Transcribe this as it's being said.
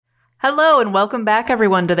Hello and welcome back,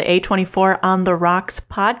 everyone, to the A24 on the Rocks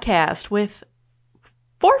podcast with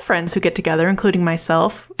 4 friends who get together, including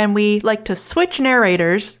myself, and we like to switch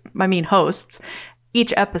hosts,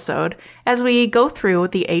 each episode as we go through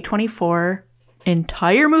the A24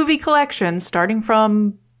 entire movie collection, starting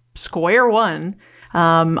from square one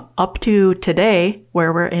up to today,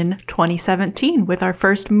 where we're in 2017 with our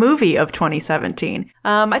first movie of 2017.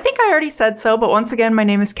 I think I already said so, but once again, my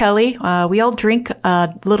name is Kelly. We all drink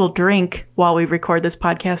a little drink while we record this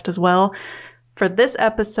podcast as well. For this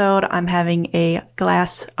episode, I'm having a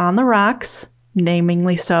glass on the rocks,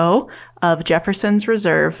 namingly so, of Jefferson's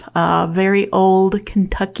Reserve, a very old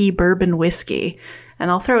Kentucky bourbon whiskey. And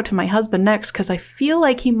I'll throw it to my husband next because I feel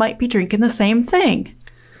like he might be drinking the same thing.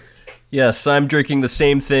 Yes, I'm drinking the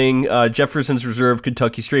same thing. Jefferson's Reserve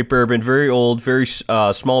Kentucky Straight Bourbon, very old, very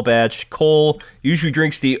small batch. Cole usually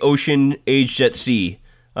drinks the Ocean Aged at Sea,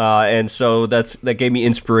 and so that gave me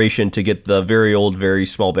inspiration to get the very old, very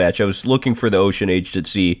small batch. I was looking for the Ocean Aged at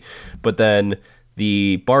Sea, but then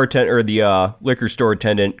the bartender or the liquor store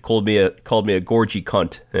attendant called me a gorgy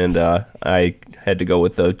cunt, and I had to go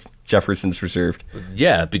with the Jefferson's Reserved.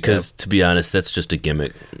 Yeah, because to be honest, that's just a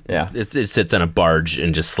gimmick. Yeah. It sits on a barge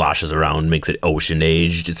and just sloshes around, makes it ocean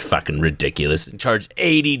aged. It's fucking ridiculous. Charge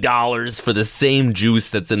 $80 for the same juice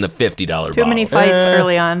that's in the $50 bottle. Too many fights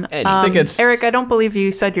early on. I think it's... Eric, I don't believe you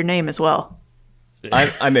said your name as well.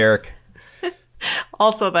 I'm Eric.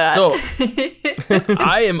 Also that. So,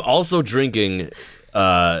 I am also drinking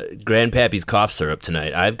Grandpappy's cough syrup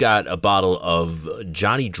tonight. I've got a bottle of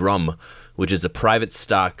Johnny Drum, which is a private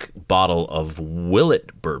stock bottle of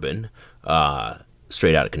Willet bourbon,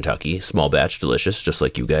 straight out of Kentucky. Small batch, delicious, just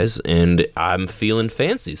like you guys. And I'm feeling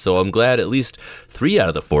fancy, so I'm glad at least 3 out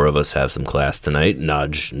of the 4 of us have some class tonight.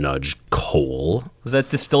 Nudge, nudge, Cole. Was that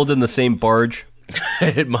distilled in the same barge?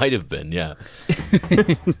 It might have been, yeah.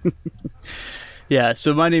 Yeah,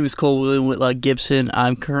 so my name is Cole William Whitlock Gibson.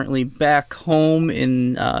 I'm currently back home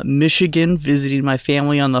in Michigan visiting my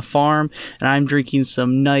family on the farm, and I'm drinking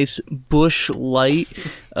some nice Busch Light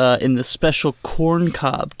in the special corn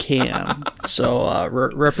cob can. So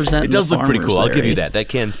representing it does the look pretty cool. I'll give you there. that. That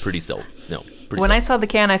can's pretty When I saw the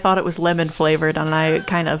can, I thought it was lemon flavored, and I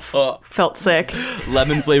kind of felt sick.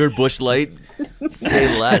 Lemon flavored Busch Light?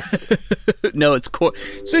 Say less. No, it's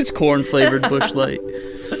corn flavored Busch Light.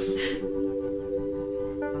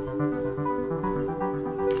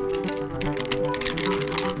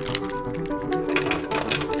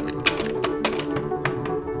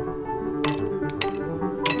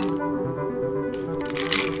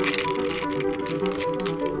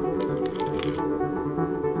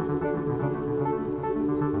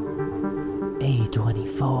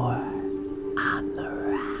 A24 on the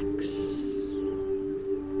rocks.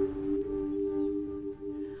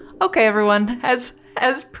 Okay, everyone. As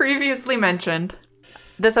previously mentioned,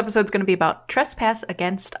 this episode's going to be about Trespass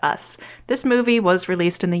Against Us. This movie was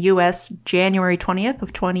released in the U.S. January 20th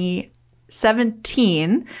of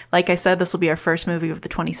 2017. Like I said, this will be our first movie of the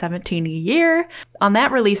 2017 year. On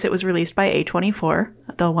that release, it was released by A24,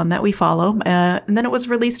 the one that we follow. And then it was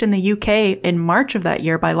released in the UK in March of that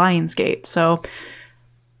year by Lionsgate. So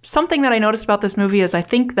something that I noticed about this movie is I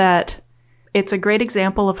think that it's a great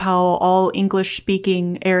example of how all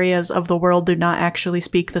English-speaking areas of the world do not actually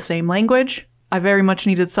speak the same language. I very much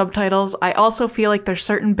needed subtitles. I also feel like there's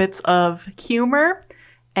certain bits of humor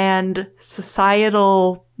and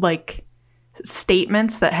societal,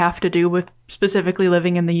 statements that have to do with specifically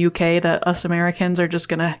living in the UK that us Americans are just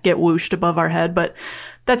going to get whooshed above our head, but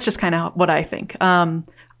that's just kind of what I think.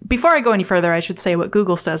 Before I go any further, I should say what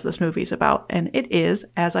Google says this movie's about, and it is,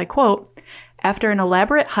 as I quote, "After an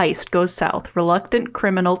elaborate heist goes south, reluctant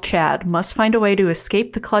criminal Chad must find a way to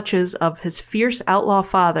escape the clutches of his fierce outlaw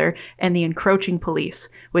father and the encroaching police.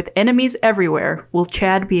 With enemies everywhere, will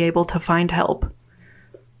Chad be able to find help?"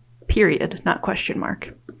 Period, not question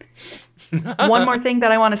mark. One more thing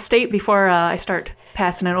that I want to state before I start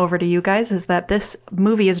passing it over to you guys is that this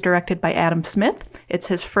movie is directed by Adam Smith. It's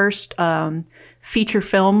his first feature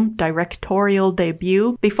film directorial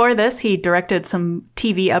debut. Before this, he directed some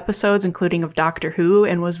TV episodes, including of Doctor Who,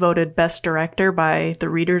 and was voted Best Director by the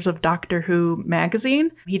readers of Doctor Who magazine.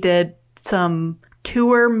 He did some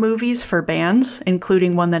tour movies for bands,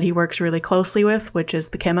 including one that he works really closely with, which is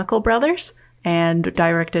the Chemical Brothers, and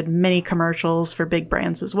directed many commercials for big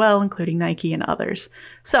brands as well, including Nike and others.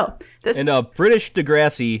 So this And British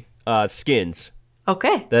Degrassi Skins.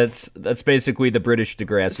 Okay. That's basically the British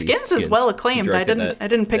Degrassi. Skins is well acclaimed. I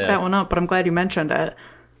didn't pick that one up, but I'm glad you mentioned it.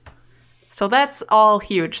 So that's all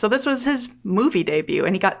huge. So this was his movie debut,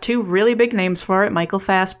 and he got 2 really big names for it, Michael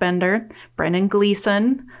Fassbender, Brendan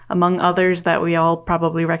Gleeson, among others that we all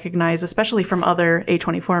probably recognize, especially from other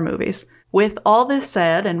A24 movies. With all this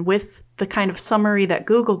said, and with the kind of summary that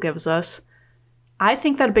Google gives us, I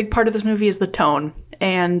think that a big part of this movie is the tone.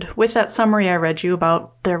 And with that summary I read you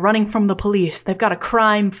about they're running from the police, they've got a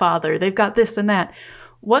crime father, they've got this and that.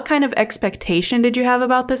 What kind of expectation did you have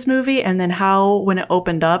about this movie? And then how, when it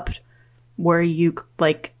opened up, were you,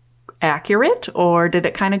 like, accurate? Or did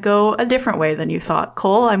it kind of go a different way than you thought?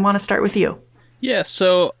 Cole, I want to start with you. Yeah,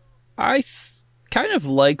 so I kind of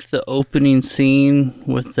liked the opening scene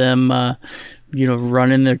with them,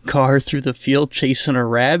 running their car through the field chasing a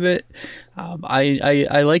rabbit.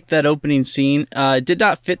 I liked that opening scene. It did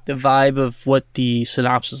not fit the vibe of what the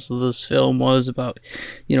synopsis of this film was about,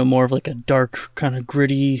 more of like a dark, kind of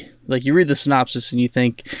gritty, like you read the synopsis and you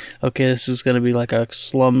think, okay, this is going to be like a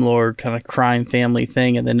slumlord kind of crime family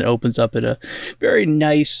thing. And then it opens up at a very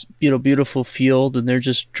nice, beautiful field, and they're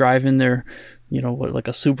just driving their, like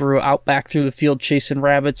a Subaru Outback through the field chasing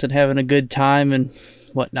rabbits and having a good time and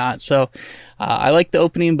whatnot. So I like the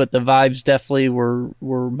opening, but the vibes definitely were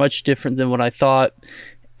much different than what I thought.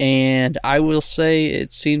 And I will say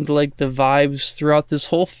it seemed like the vibes throughout this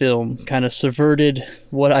whole film kind of subverted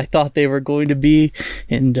what I thought they were going to be,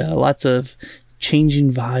 and lots of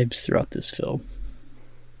changing vibes throughout this film.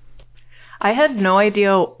 I had no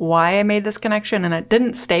idea why I made this connection, and it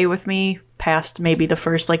didn't stay with me past maybe the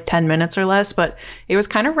first 10 minutes or less, but it was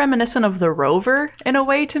kind of reminiscent of The Rover in a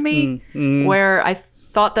way to me, where I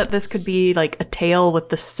thought that this could be a tale with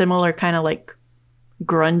the similar kind of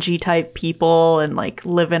grungy type people and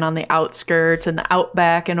living on the outskirts and the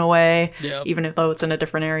outback in a way, even though it's in a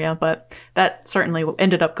different area. But that certainly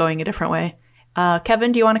ended up going a different way.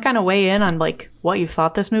 Kevin, do you want to kind of weigh in on what you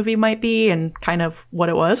thought this movie might be and kind of what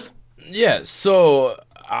it was? Yeah, so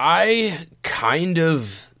I kind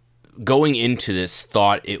of, going into this,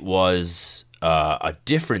 thought it was a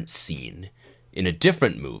different scene in a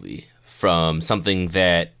different movie from something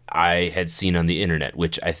that I had seen on the internet,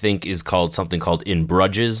 which I think is called something called In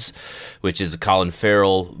Bruges, which is a Colin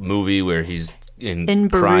Farrell movie where he's in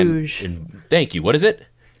crime. Bruges. Thank you. What is it?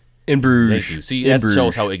 In Bruges. Thank you. See, that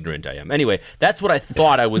shows how ignorant I am. Anyway, that's what I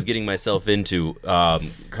thought I was getting myself into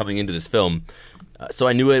coming into this film. So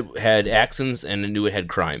I knew it had accents and I knew it had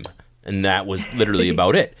crime, and that was literally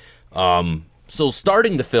about it. So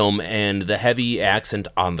starting the film and the heavy accent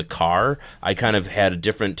on the car, I kind of had a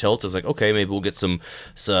different tilt. I was like, okay, maybe we'll get some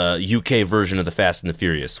UK version of the Fast and the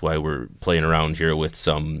Furious while we're playing around here with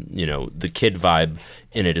some, the kid vibe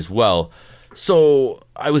in it as well. So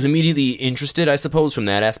I was immediately interested, I suppose, from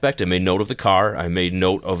that aspect. I made note of the car. I made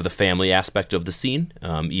note of the family aspect of the scene,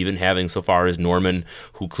 even having so far as Norman,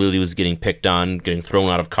 who clearly was getting picked on, getting thrown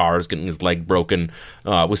out of cars, getting his leg broken,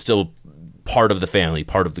 was still part of the family,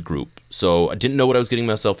 part of the group. So I didn't know what I was getting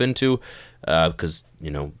myself into because,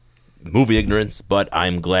 movie ignorance, but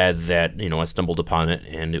I'm glad that, I stumbled upon it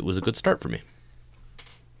and it was a good start for me.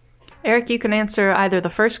 Eric, you can answer either the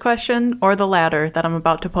first question or the latter that I'm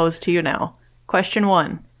about to pose to you now. Question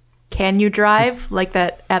 1. Can you drive like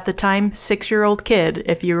that, at the time, 6-year-old kid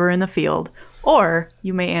if you were in the field? Or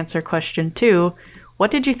you may answer question 2.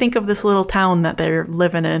 What did you think of this little town that they're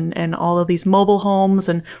living in and all of these mobile homes?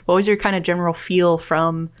 And what was your kind of general feel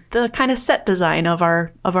from the kind of set design of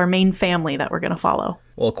our main family that we're going to follow?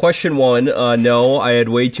 Well, question 1, no, I had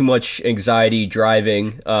way too much anxiety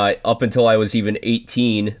driving up until I was even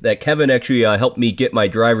 18. That Kevin actually helped me get my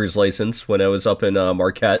driver's license when I was up in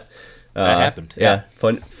Marquette. That happened. Yeah,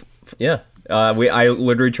 fun. Yeah, I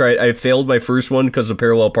literally tried. I failed my first one because of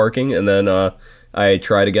parallel parking, and then I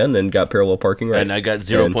tried again and got parallel parking right. And I got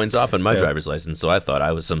 0 points off on my driver's license, so I thought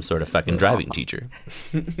I was some sort of fucking driving teacher.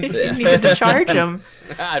 You needed to charge him.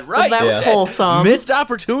 Right. Well, that was wholesome. Missed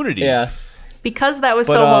opportunity. Yeah. Because that was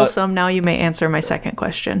so wholesome, now you may answer my second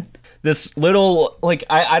question. This little,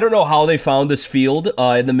 I don't know how they found this field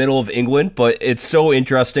in the middle of England, but it's so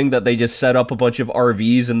interesting that they just set up a bunch of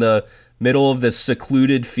RVs in the middle of this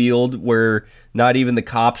secluded field where not even the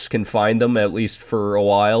cops can find them, at least for a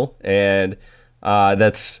while. And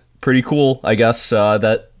that's pretty cool, I guess,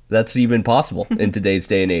 that's even possible in today's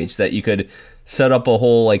day and age, that you could set up a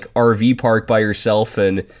whole RV park by yourself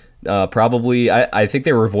and probably, I think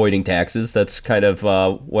they were avoiding taxes. That's kind of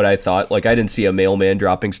what I thought. I didn't see a mailman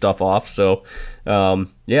dropping stuff off. So,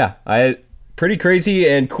 pretty crazy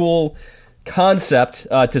and cool concept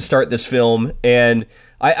to start this film. And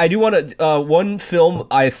I do want to, one film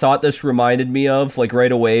I thought this reminded me of, like,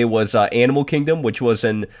 right away was Animal Kingdom, which was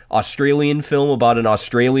an Australian film about an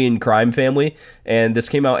Australian crime family, and this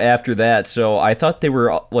came out after that, so I thought they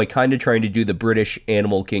were, like, kind of trying to do the British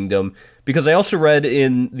Animal Kingdom, because I also read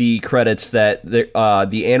in the credits that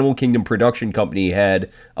the Animal Kingdom production company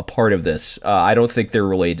had a part of this. I don't think they're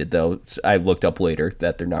related, though. I looked up later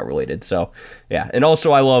that they're not related, so, yeah. And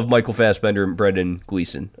also, I love Michael Fassbender and Brendan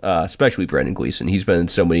Gleeson, especially Brendan Gleeson. He's been in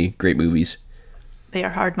so many great movies. They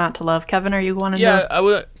are hard not to love. Kevin, are you wanting to?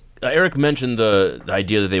 Yeah, Eric mentioned the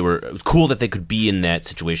idea that it was cool that they could be in that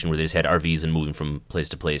situation where they just had RVs and moving from place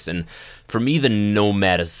to place. And for me, the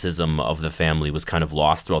nomadicism of the family was kind of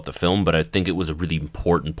lost throughout the film, but I think it was a really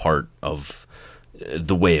important part of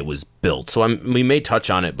the way it was built. So we may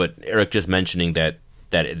touch on it, but Eric just mentioning that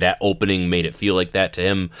opening made it feel like that to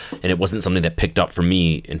him, and it wasn't something that picked up for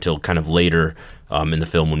me until kind of later in the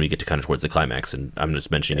film when we get to kind of towards the climax. And I'm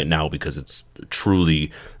just mentioning it now because it's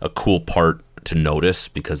truly a cool part to notice,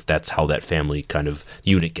 because that's how that family kind of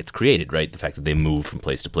unit gets created, right? The fact that they move from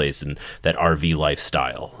place to place and that RV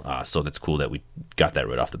lifestyle. So that's cool that we got that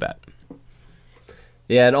right off the bat.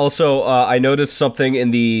 Yeah, and also I noticed something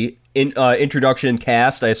in the introduction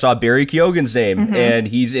cast. I saw Barry Keoghan's name, and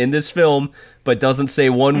he's in this film, but doesn't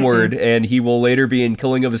say one word, and he will later be in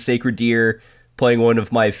Killing of a Sacred Deer, playing one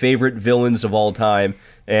of my favorite villains of all time.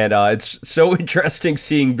 And it's so interesting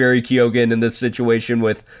seeing Barry Keoghan in this situation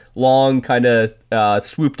with long, kind of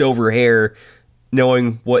swooped over hair,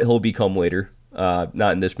 knowing what he'll become later.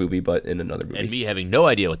 Not in this movie, but in another movie. And me having no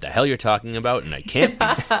idea what the hell you're talking about, and I can't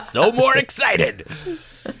be so more excited.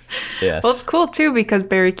 Yes. Well, it's cool, too, because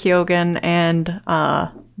Barry Keoghan and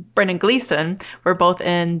Brendan Gleeson were both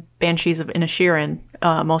in Banshees of Inisherin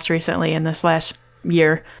most recently in this last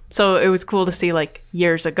year. So it was cool to see, like,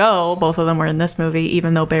 years ago, both of them were in this movie,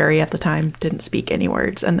 even though Barry at the time didn't speak any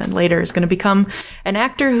words, and then later is going to become an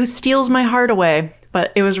actor who steals my heart away.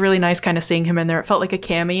 But it was really nice kind of seeing him in there. It felt like a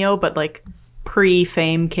cameo, but, like,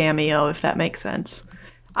 pre-fame cameo, if that makes sense.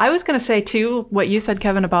 I was going to say, too, what you said,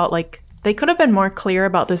 Kevin, about, like, they could have been more clear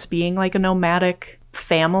about this being, like, a nomadic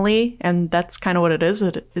family, and that's kind of what it is,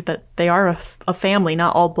 that they are a family,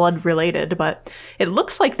 not all blood related, but it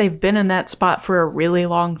looks like they've been in that spot for a really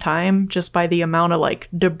long time, just by the amount of, like,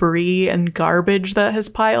 debris and garbage that has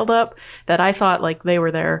piled up, that I thought, like, they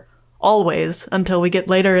were there always, until we get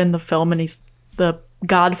later in the film, and the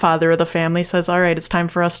godfather of the family says, all right, it's time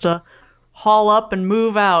for us to haul up and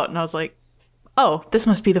move out, and I was like, oh, this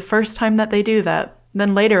must be the first time that they do that.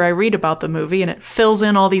 Then later I read about the movie, and it fills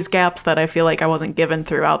in all these gaps that I feel like I wasn't given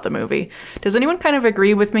throughout the movie. Does anyone kind of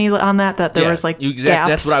agree with me on that there was, like, gaps?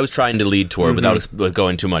 That's what I was trying to lead toward without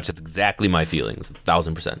going too much. That's exactly my feelings,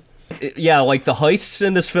 1,000%. Yeah, like, the heists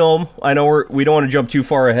in this film, I know we don't want to jump too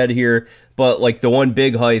far ahead here, but, like, the one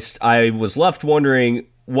big heist, I was left wondering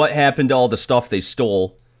what happened to all the stuff they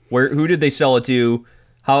stole. Who did they sell it to?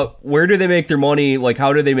 Where do they make their money? Like,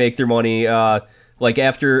 how do they make their money? Like,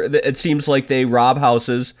 after, it seems like they rob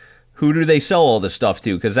houses. Who do they sell all this stuff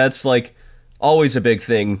to? Because that's, like, always a big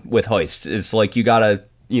thing with heists. It's like, you gotta,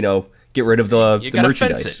 get rid of the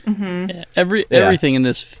merchandise. Yeah, everything in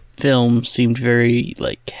this film seemed very,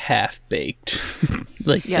 like, half-baked.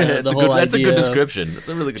 Like, yes. That's a good description. That's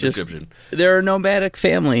a really good description. They're a nomadic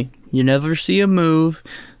family. You never see them move,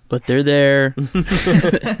 but they're there.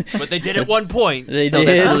 But they did at one point. That's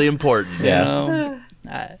really important. Yeah.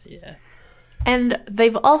 Yeah. And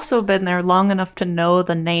they've also been there long enough to know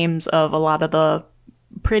the names of a lot of the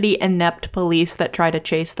pretty inept police that try to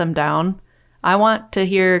chase them down. I want to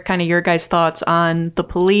hear kind of your guys' thoughts on the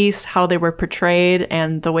police, how they were portrayed,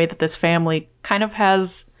 and the way that this family kind of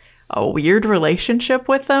has a weird relationship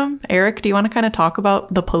with them. Eric, do you want to kind of talk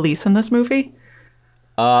about the police in this movie?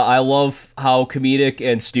 I love how comedic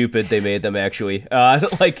and stupid they made them, actually.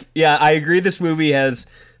 I agree this movie has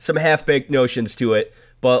some half-baked notions to it,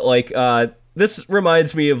 but, like, this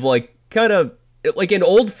reminds me of, like, kind of, like, in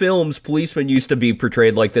old films, policemen used to be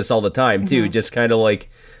portrayed like this all the time, too, just kind of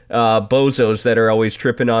like bozos that are always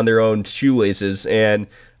tripping on their own shoelaces, and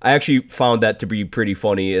I actually found that to be pretty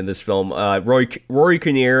funny in this film. Rory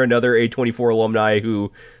Kinnear, another A24 alumni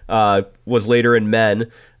who was later in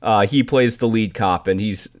Men, he plays the lead cop, and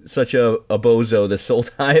he's such a bozo this whole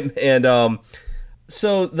time, and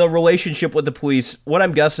so the relationship with the police, what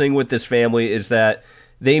I'm guessing with this family is that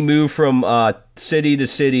they move from city to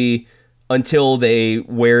city until they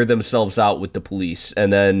wear themselves out with the police,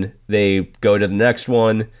 and then they go to the next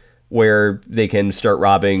one where they can start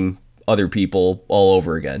robbing other people all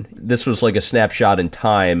over again. This was like a snapshot in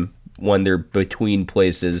time when they're between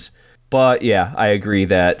places. But yeah, I agree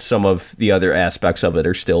that some of the other aspects of it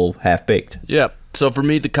are still half-baked. Yeah, So for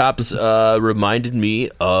me, the cops reminded me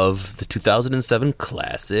of the 2007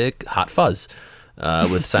 classic Hot Fuzz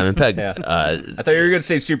with Simon Pegg. Yeah. I thought you were going to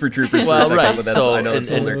say Super Troopers. Well, for a second, right. But that's, So I know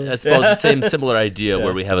it's older. I suppose the same similar idea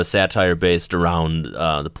where we have a satire based around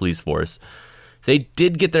the police force. They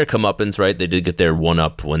did get their comeuppance, right? They did get their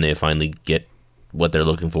one-up when they finally get what they're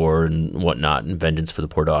looking for and whatnot, and vengeance for the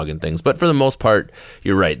poor dog and things. But for the most part,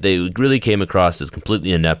 you're right. They really came across as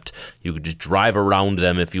completely inept. You could just drive around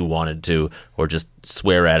them if you wanted to, or just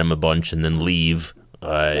swear at them a bunch and then leave.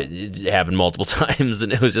 It happened multiple times,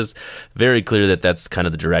 and it was just very clear that that's kind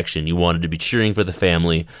of the direction. You wanted to be cheering for the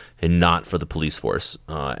family and not for the police force.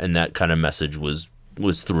 And that kind of message was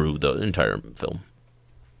through the entire film.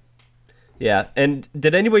 Yeah, and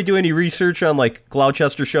did anybody do any research on like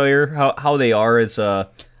Gloucestershire, how they are as a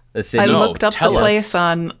city? I looked up the tell us. place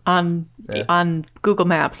on Google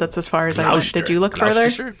Maps. That's as far as I went. Did you look further?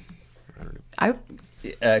 Gloucestershire.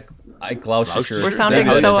 We're Is sounding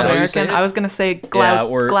that so how you say American. it? I was going to say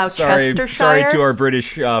Sorry Gloucestershire. to our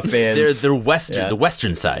British fans. They're western, Yeah. the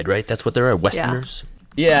western side, right? That's what they are, Westerners.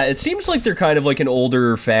 Yeah, it seems like they're kind of like an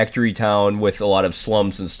older factory town with a lot of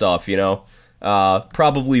slums and stuff, you know?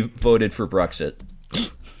 Probably voted for Brexit.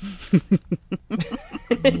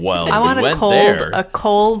 Well, I want we a went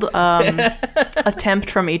cold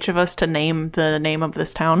attempt from each of us to name the name of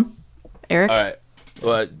this town. Eric? All right.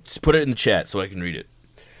 Well, just put it in the chat so I can read it.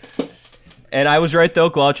 And I was right, though.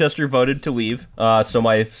 Gloucester voted to leave, so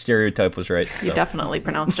my stereotype was right. You So. definitely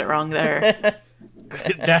pronounced it wrong there.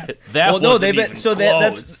 that Well, no, wasn't even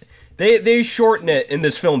close. they shorten it in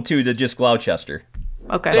this film, too, to just Gloucester.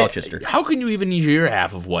 Okay. Gloucester. How can you even hear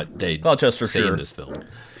half of what they Gloucester, say sure. in this film?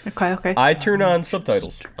 Okay. I turn on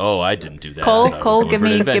subtitles. Oh, I didn't do that. I Cole, was Cole, going give for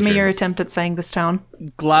an me adventure. your attempt at saying this town.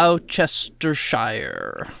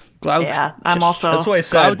 Gloucestershire. Yeah, I'm also. That's what I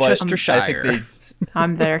said, but I Gloucestershire. think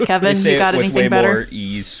I'm there. they Kevin, say you got it with anything way better? more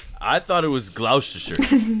ease. I thought it was Gloucestershire.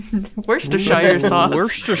 Worcestershire sauce.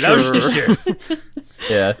 Worcestershire.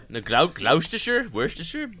 Yeah. No, Gloucestershire?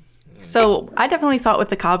 Worcestershire? So I definitely thought with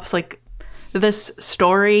the cops, like, this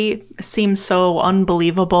story seems so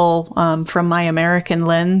unbelievable from my American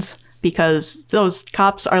lens because those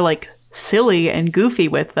cops are like silly and goofy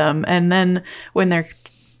with them. And then when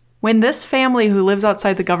this family who lives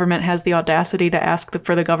outside the government has the audacity to ask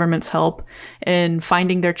for the government's help in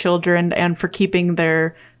finding their children and for keeping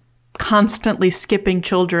their constantly skipping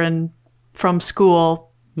children from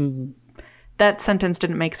school, that sentence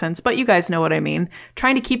didn't make sense, but you guys know what I mean.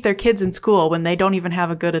 Trying to keep their kids in school when they don't even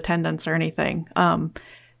have a good attendance or anything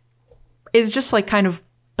is just like kind of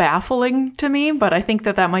baffling to me, but I think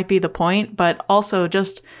that might be the point. But also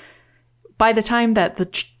just by the time that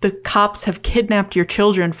the cops have kidnapped your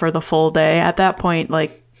children for the full day, at that point,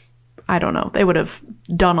 like, I don't know, they would have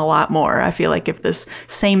done a lot more, I feel like, if this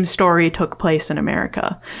same story took place in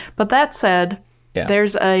America. But that said,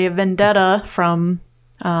 there's a vendetta from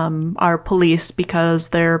our police because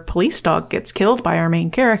their police dog gets killed by our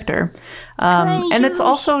main character. And it's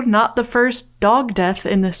also not the first dog death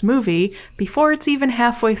in this movie before it's even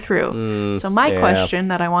halfway through. So my question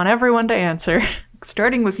that I want everyone to answer,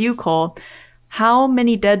 starting with you, Cole, how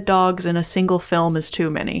many dead dogs in a single film is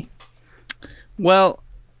too many? Well,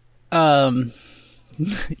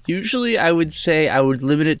 usually I would say I would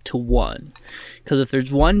limit it to one. Because if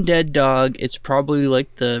there's one dead dog, it's probably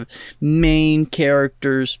like the main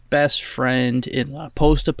character's best friend in a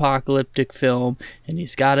post-apocalyptic film, and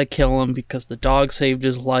he's got to kill him because the dog saved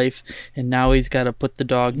his life, and now he's got to put the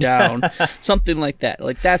dog down. Something like that.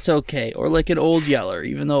 Like, that's okay. Or like an Old Yeller,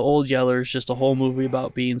 even though Old Yeller is just a whole movie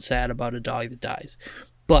about being sad about a dog that dies.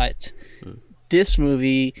 But this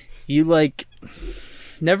movie, you like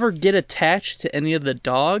never get attached to any of the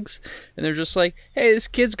dogs, and they're just like, hey, this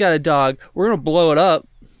kid's got a dog, we're gonna blow it up.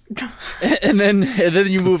 and then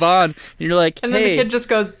you move on and you're like, And then hey, the kid just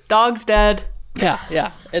goes, dog's dead.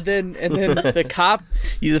 yeah and then the cop,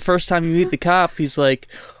 the first time you meet the cop, he's like,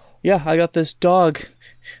 yeah, I got this dog,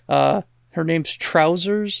 her name's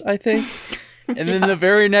Trousers, I think. And then the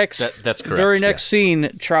very next that's correct, very next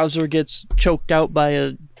scene, Trouser gets choked out by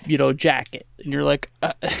a jacket, and you're like,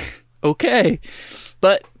 okay.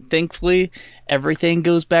 But thankfully, everything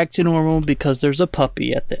goes back to normal because there's a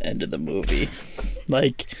puppy at the end of the movie.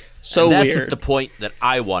 Like, so and that's weird. the point that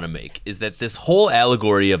I want to make, is that this whole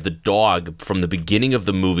allegory of the dog from the beginning of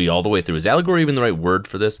the movie all the way through, is allegory even the right word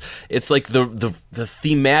for this? It's like the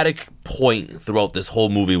thematic point throughout this whole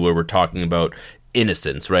movie where we're talking about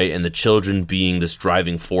innocence, right? And the children being this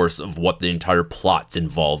driving force of what the entire plot's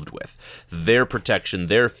involved with. Their protection,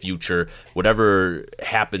 their future, whatever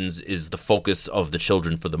happens is the focus of the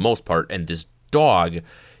children for the most part. And this dog,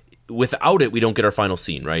 without it, we don't get our final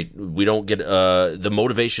scene, right? We don't get the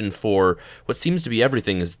motivation for what seems to be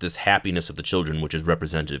everything is this happiness of the children, which is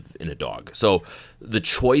representative in a dog. So the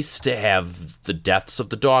choice to have the deaths of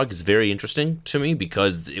the dog is very interesting to me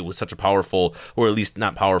because it was such a powerful, or at least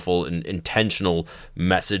not powerful, and intentional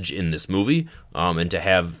message in this movie. And to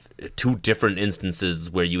have two different instances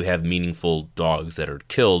where you have meaningful dogs that are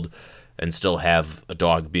killed and still have a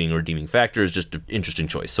dog being a redeeming factor is just an interesting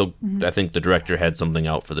choice. So I think the director had something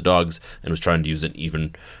out for the dogs and was trying to use it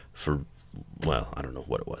even for, well, I don't know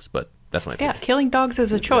what it was, but that's my opinion. Yeah, killing dogs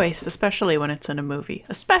is a choice, especially when it's in a movie.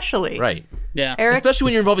 Especially. Right. Yeah. Eric? Especially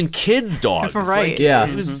when you're involving kids' dogs. Right. Like, Yeah.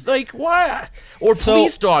 It was like, what? Or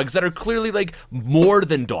police dogs that are clearly like more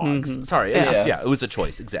than dogs. Sorry. It's just, it was a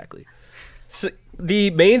choice. Exactly. So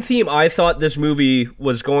the main theme I thought this movie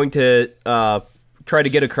was going to try to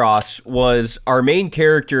get across was our main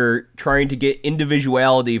character trying to get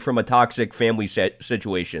individuality from a toxic family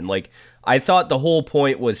situation. Like, I thought the whole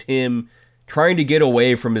point was him trying to get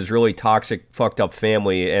away from his really toxic, fucked up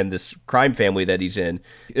family and this crime family that he's in.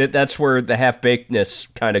 That's where the half-bakedness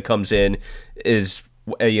kind of comes in, is,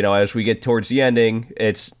 you know, as we get towards the ending,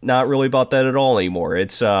 it's not really about that at all anymore.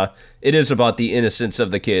 It is about the innocence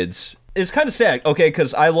of the kids. It's kind of sad, okay,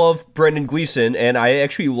 because I love Brendan Gleeson, and I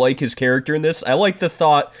actually like his character in this. I like the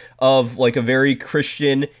thought of, like, a very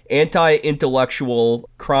Christian, anti-intellectual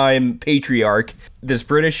crime patriarch, this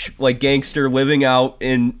British, like, gangster living out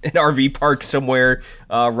in an RV park somewhere,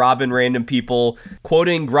 robbing random people,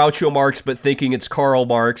 quoting Groucho Marx, but thinking it's Karl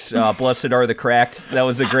Marx, blessed are the cracked. That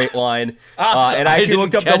was a great line. And I actually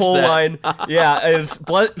looked up the whole line. Yeah,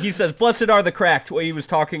 he says, blessed are the cracked, when he was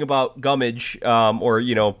talking about gummage, or,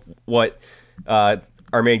 you know, what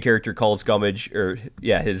our main character calls gummage, or,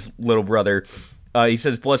 yeah, his little brother. He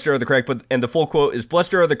says, blessed are the cracked, and the full quote is,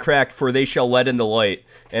 blessed are the cracked, for they shall let in the light.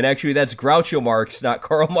 And actually, that's Groucho Marx, not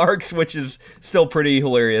Karl Marx, which is still pretty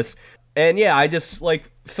hilarious. And yeah, I just,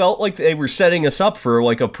 like, felt like they were setting us up for,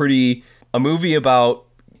 like, a movie about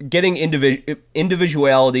getting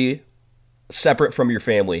individuality separate from your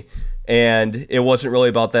family. And it wasn't really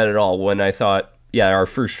about that at all, when I thought, yeah, our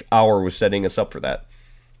first hour was setting us up for that.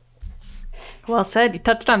 Well said. You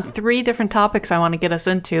touched on 3 different topics I want to get us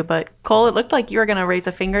into, but Cole, it looked like you were going to raise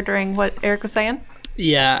a finger during what Eric was saying.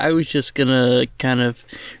 Yeah, I was just going to kind of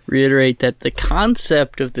reiterate that the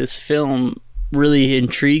concept of this film really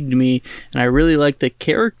intrigued me, and I really liked the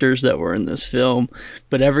characters that were in this film,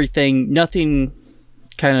 but nothing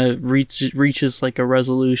kind of reaches like a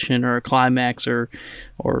resolution or a climax or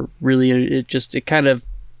really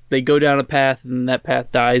they go down a path and that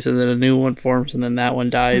path dies and then a new one forms and then that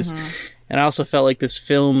one dies. And I also felt like this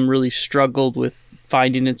film really struggled with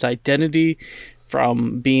finding its identity,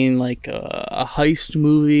 from being like a heist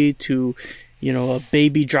movie to, you know, a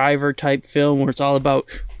Baby Driver type film where it's all about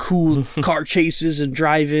cool car chases and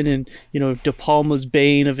driving and, you know, De Palma's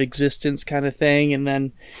bane of existence kind of thing. And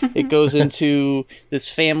then it goes into this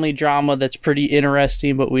family drama that's pretty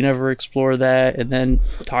interesting, but we never explore that. And then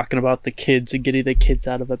talking about the kids and getting the kids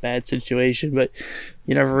out of a bad situation, but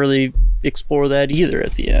you never really explore that either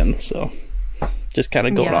at the end. So just kind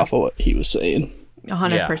of going off of what he was saying.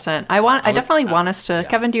 100%. I definitely want us to. Yeah.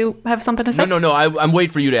 Kevin, do you have something to say? No. I'm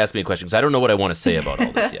waiting for you to ask me a question because I don't know what I want to say about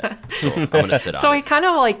all this yet. So I'm going to sit on So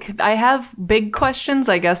it. I have big questions,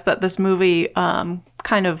 I guess, that this movie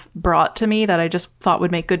kind of brought to me that I just thought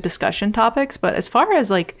would make good discussion topics. But as far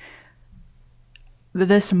as like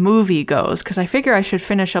this movie goes, because I figure I should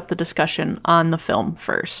finish up the discussion on the film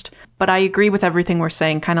first. But I agree with everything we're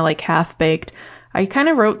saying, kind of like half-baked. I kind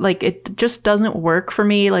of wrote, like, it just doesn't work for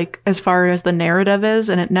me, like, as far as the narrative is,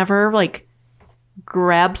 and it never, like,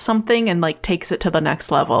 grabs something and, like, takes it to the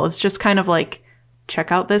next level. It's just kind of like,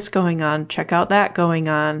 check out this going on, check out that going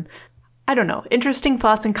on. I don't know. Interesting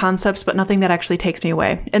thoughts and concepts, but nothing that actually takes me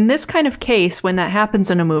away. In this kind of case, when that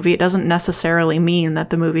happens in a movie, it doesn't necessarily mean that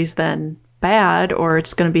the movie's then bad or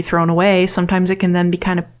it's going to be thrown away. Sometimes it can then be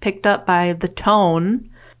kind of picked up by the tone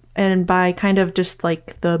and by kind of just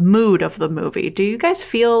like the mood of the movie. Do you guys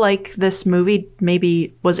feel like this movie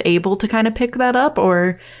maybe was able to kind of pick that up,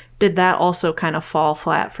 or did that also kind of fall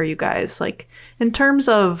flat for you guys? Like, in terms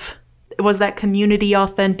of, was that community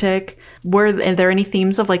authentic? Were there any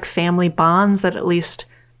themes of like family bonds that at least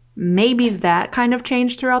maybe that kind of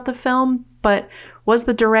changed throughout the film? But was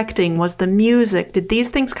the directing, was the music, did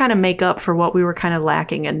these things kind of make up for what we were kind of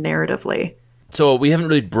lacking in narratively? So we haven't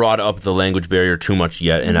really brought up the language barrier too much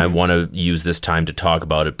yet, and I want to use this time to talk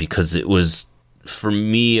about it because it was, for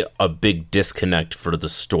me, a big disconnect for the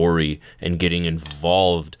story and getting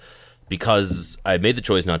involved because I made the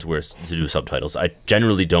choice not to do subtitles. I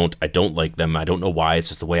generally don't. I don't like them. I don't know why. It's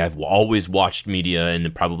just the way I've always watched media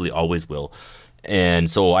and probably always will.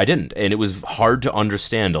 And so I didn't. And it was hard to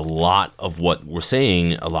understand a lot of what we're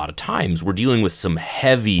saying a lot of times. We're dealing with some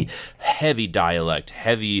heavy, heavy dialect,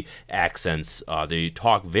 heavy accents. They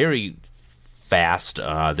talk very fast.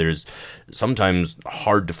 There's sometimes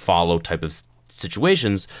hard to follow type of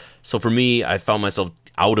situations. So for me, I found myself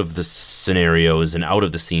out of the scenarios and out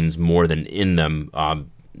of the scenes more than in them,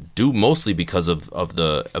 due mostly because of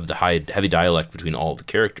the heavy dialect between all of the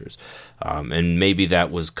characters. And maybe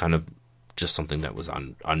that was kind of just something that was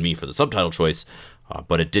on me for the subtitle choice,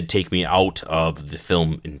 but it did take me out of the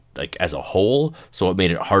film as a whole, so it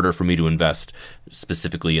made it harder for me to invest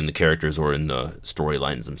specifically in the characters or in the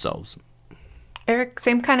storylines themselves. Eric,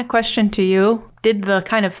 same kind of question to you. Did the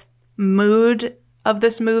kind of mood of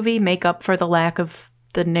this movie make up for the lack of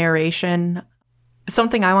the narration?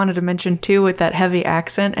 Something I wanted to mention too with that heavy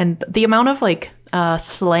accent and the amount of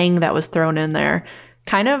slang that was thrown in there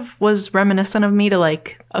kind of was reminiscent of me to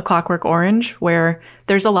A Clockwork Orange, where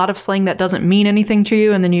there's a lot of slang that doesn't mean anything to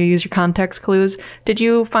you and then you use your context clues. Did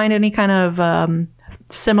you find any kind of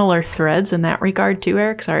similar threads in that regard too,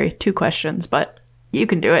 Eric? Sorry, 2 questions, but you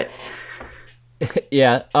can do it.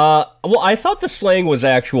 Yeah. Well, I thought the slang was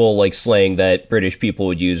actual slang that British people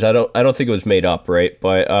would use. I don't think it was made up, right?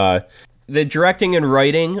 But the directing and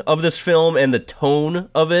writing of this film and the tone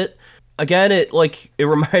of it, again, it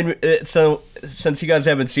reminded me. So since you guys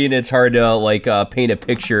haven't seen it, it's hard to paint a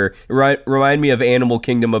picture. It remind me of Animal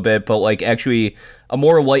Kingdom a bit, but actually a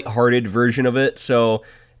more lighthearted version of it. So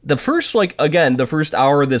the first the first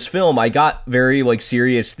hour of this film, I got very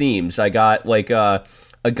serious themes. I got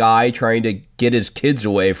a guy trying to get his kids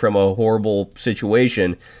away from a horrible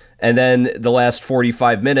situation, and then the last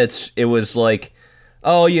 45 minutes, it was stick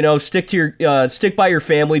by your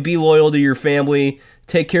family, be loyal to your family,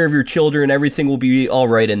 take care of your children, everything will be all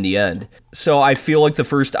right in the end. So I feel like the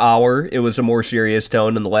first hour, it was a more serious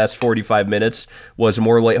tone, and the last 45 minutes was a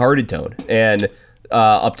more lighthearted tone. And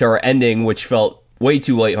up to our ending, which felt way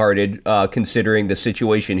too lighthearted, considering the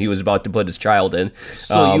situation he was about to put his child in.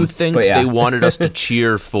 So you think they wanted us to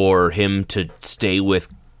cheer for him to stay with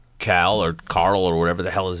Cal or Carl or whatever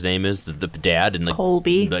the hell his name is, the dad, and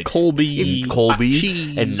Colby, Colby,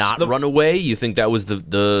 and not run away? You think that was the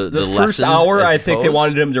first lesson, hour? I think they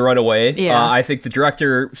wanted him to run away. Yeah. I think the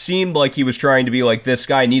director seemed like he was trying to be this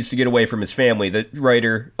guy needs to get away from his family. The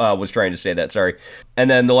writer was trying to say that. Sorry. And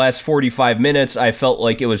then the last 45 minutes, I felt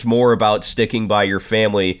like it was more about sticking by your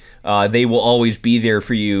family. They will always be there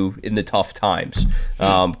for you in the tough times.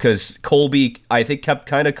 Because Colby, I think, kept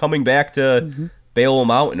kind of coming back to bail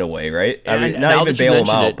him out in a way, right? I mean, not even bail him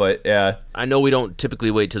out, but yeah. I know we don't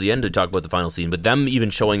typically wait till the end to talk about the final scene, but them even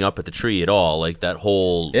showing up at the tree at all, that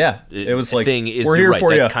whole it was thing is we're here right. for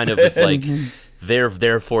that you. kind of is they're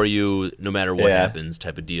there for you no matter what happens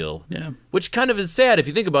type of deal. Yeah. Which kind of is sad if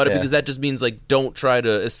you think about it, because that just means don't try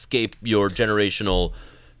to escape your generational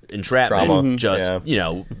entrapment. Trauma. Just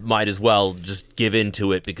might as well just give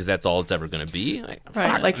into it, because that's all it's ever going to be. Right,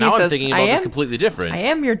 now he I'm says, thinking about this completely different. I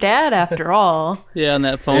am your dad after all. Yeah, on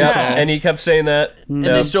that phone Yeah, call. and he kept saying that. And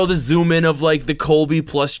they show the zoom in of the Colby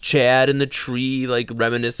plus Chad in the tree,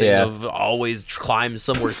 reminiscing of always climb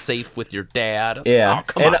somewhere safe with your dad. Yeah, oh,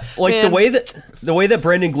 come and on. Man. the way that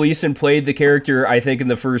Brendan Gleeson played the character, I think in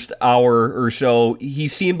the first hour or so, he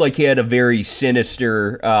seemed like he had a very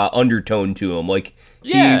sinister undertone to him.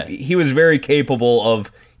 He was very capable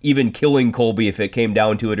of even killing Colby if it came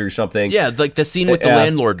down to it or something. Yeah, the scene with the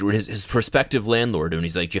landlord, his prospective landlord, and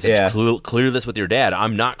he's like, you have to clear this with your dad.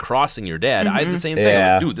 I'm not crossing your dad. I had the same thing.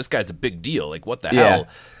 I'm like, dude, this guy's a big deal. What the hell?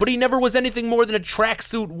 But he never was anything more than a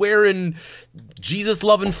tracksuit wearing, Jesus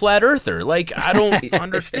loving flat earther. I don't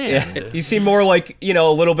understand. He seemed more a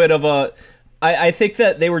little bit of a... I think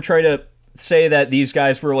that they were trying to say that these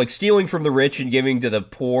guys were stealing from the rich and giving to the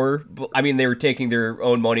poor. I mean, they were taking their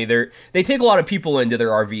own money. They take a lot of people into their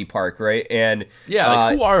RV park, right? And who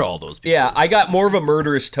are all those people? Yeah, I got more of a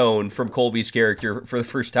murderous tone from Colby's character for the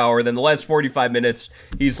first hour. Then the last 45 minutes,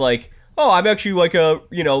 he's like, "Oh, I'm actually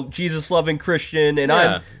a Jesus loving Christian, and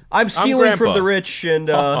I'm stealing from the rich, and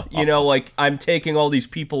I'm taking all these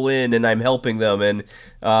people in, and I'm helping them." And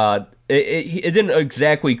it didn't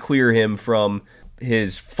exactly clear him from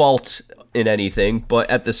his fault in anything, but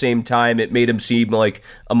at the same time, it made him seem like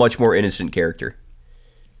a much more innocent character.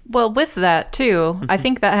 Well, with that, too, I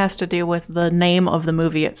think that has to do with the name of the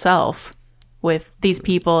movie itself, with these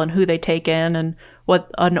people and who they take in and what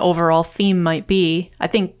an overall theme might be. I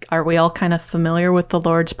think, are we all kind of familiar with the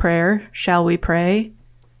Lord's Prayer? Shall we pray?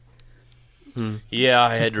 Yeah,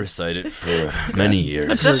 I had to recite it for many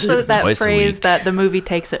years. Just that Twice a phrase week. that the movie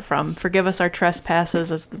takes it from. Forgive us our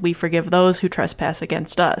trespasses as we forgive those who trespass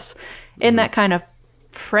against us. In that kind of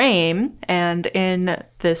frame, and in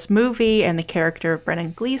this movie and the character of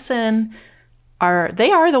Brendan Gleeson,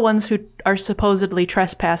 they are the ones who are supposedly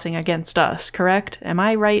trespassing against us, correct? Am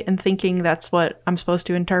I right in thinking that's what I'm supposed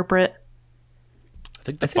to interpret? I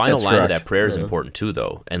think the final that's line correct. of that prayer is important too,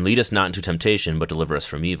 though. And lead us not into temptation, but deliver us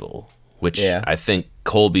from evil. Which I think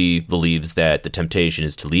Colby believes that the temptation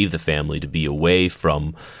is to leave the family, to be away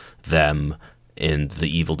from them, and the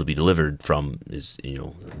evil to be delivered from is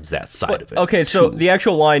that side of it. Okay, so the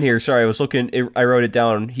actual line here, sorry, I was looking, I wrote it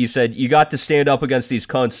down. He said, you got to stand up against these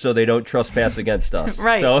cunts so they don't trespass against us.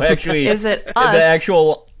 Right. So actually, Is it the us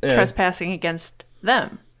actual trespassing against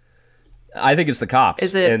them? I think it's the cops.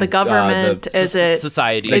 Is it and, the government? Is it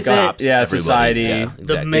society? is the cops, it- Yeah, everybody. society. Yeah, The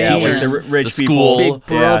exactly. mayor. Yeah, like Teachers, the rich the people. school, Big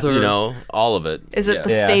brother. all of it. Is it Yeah. the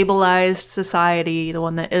stabilized society, the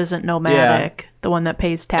one that isn't nomadic, the one that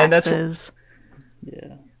pays And that's- taxes?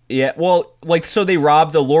 Yeah, well, so they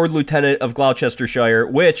robbed the Lord Lieutenant of Gloucestershire,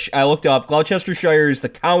 which I looked up. Gloucestershire is the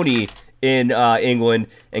county in England,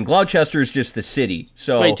 and Gloucester is just the city.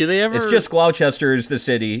 So Wait, do they ever- It's just Gloucester is the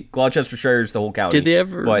city. Gloucestershire is the whole county. Did they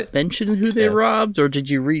ever But, mention who they robbed, or did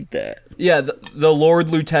you read that? yeah, the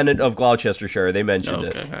Lord Lieutenant of Gloucestershire. They mentioned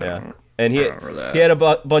it. Okay, Yeah, and he remember that. he had a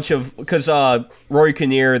bunch of because Rory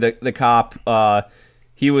Kinnear, the cop,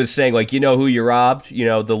 he was saying who you robbed,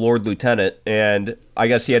 the Lord Lieutenant, and I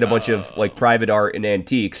guess he had a bunch of private art and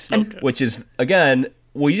antiques, which is again,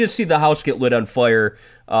 you just see the house get lit on fire,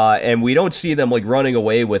 and we don't see them running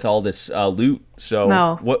away with all this loot. So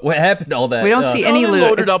No. what happened to all that? We don't see any They loot.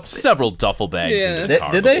 loaded up several duffel bags into the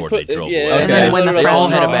car Did they? before they drove Yeah. away. And then when the They all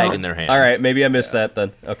friends had a rolled bag out- in their hand. All right, maybe I missed that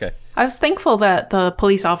then. Okay. I was thankful that the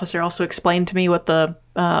police officer also explained to me what the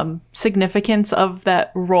significance of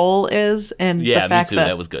that role is, and Yeah, the me fact too. that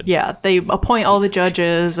That was good. Yeah, they appoint all the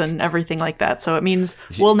judges and everything like that, so it means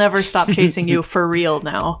we'll never stop chasing you for real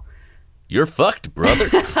now. You're fucked, brother.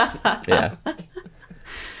 Yeah.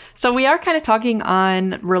 So we are kind of talking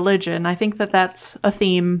on religion. I think that that's a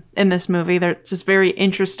theme in this movie. There's this very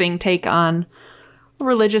interesting take on a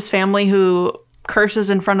religious family who curses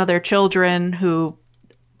in front of their children, who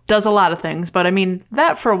does a lot of things. But I mean,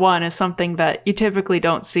 that for one is something that you typically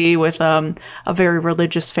don't see with a very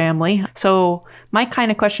religious family. So my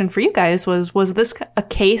kind of question for you guys was this a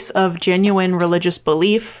case of genuine religious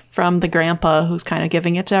belief from the grandpa who's kind of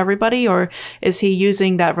giving it to everybody? Or is he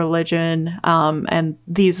using that religion and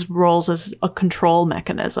these roles as a control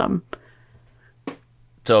mechanism?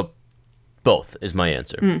 So, both is my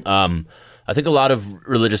answer. I think a lot of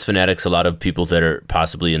religious fanatics, a lot of people that are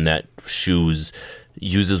possibly in that shoes,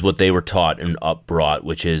 uses what they were taught and upbrought,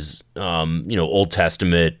 which is, Old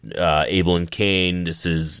Testament, Abel and Cain. This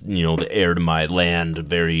is, the heir to my land, a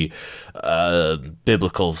very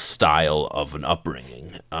biblical style of an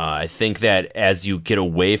upbringing. I think that as you get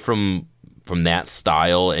away from that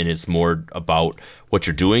style and it's more about what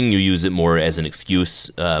you're doing, you use it more as an excuse,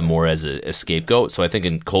 more as a scapegoat. So I think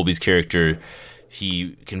in Colby's character,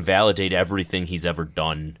 he can validate everything he's ever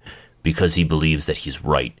done because he believes that he's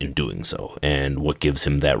right in doing so. And what gives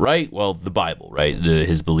him that right? Well, the Bible, right?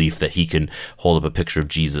 His belief that he can hold up a picture of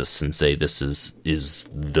Jesus and say this is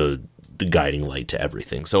the guiding light to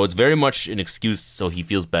everything. So it's very much an excuse so he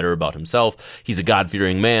feels better about himself. He's a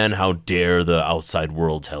God-fearing man. How dare the outside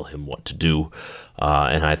world tell him what to do?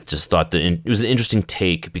 And I just thought that it was an interesting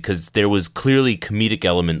take because there was clearly comedic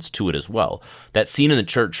elements to it as well. That scene in the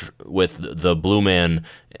church with the blue man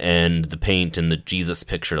and the paint and the Jesus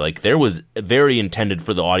picture, there was very intended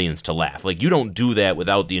for the audience to laugh. You don't do that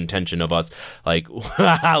without the intention of us, look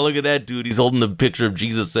at that dude, he's holding the picture of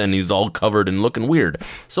Jesus and he's all covered and looking weird.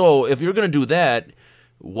 So if you're going to do that,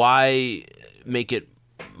 why make it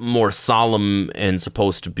more solemn and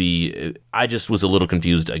supposed to be? I just was a little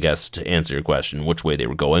confused, I guess, to answer your question, which way they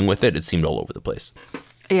were going with it. It seemed all over the place.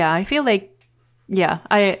 Yeah, I feel that's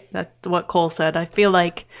what Cole said. I feel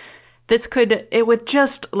like this with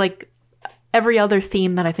just every other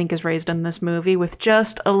theme that I think is raised in this movie, with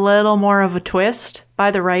just a little more of a twist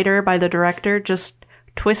by the writer, by the director, just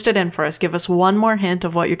twist it in for us. Give us one more hint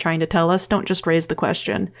of what you're trying to tell us. Don't just raise the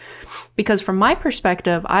question. Because from my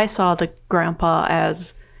perspective, I saw the grandpa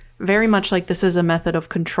as very much this is a method of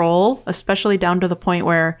control, especially down to the point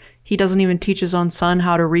where he doesn't even teach his own son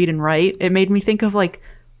how to read and write. It made me think of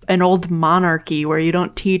an old monarchy where you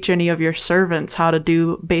don't teach any of your servants how to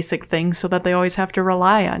do basic things so that they always have to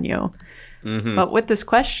rely on you. Mm-hmm. But with this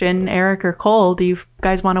question, Eric or Cole, do you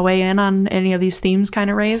guys want to weigh in on any of these themes kind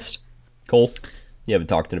of raised? Cole? You haven't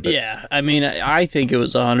talked in a bit. Yeah, I mean, I think it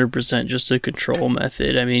was 100% just a control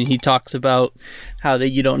method. I mean, he talks about how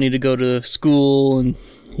that you don't need to go to school, and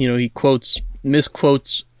he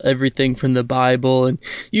misquotes everything from the Bible and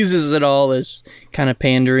uses it all as kind of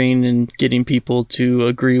pandering and getting people to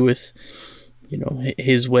agree with,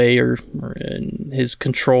 his way or his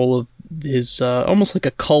control of his almost like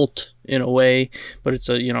a cult in a way, but it's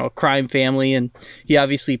a crime family, and he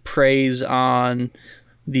obviously preys on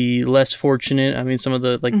the less fortunate. I mean, some of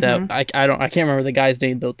the that I can't remember the guy's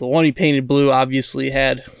name though. The one he painted blue obviously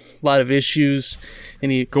had a lot of issues,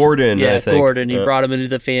 and Gordon. I think. Gordon. He brought him into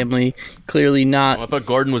the family. Clearly not. I thought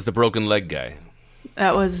Gordon was the broken leg guy.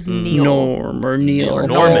 That was Neil. Norman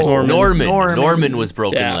was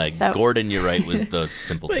broken Yeah. leg. Gordon, you're right, was the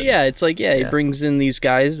simpleton. But yeah, it's like he brings in these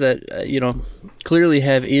guys that clearly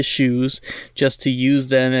have issues just to use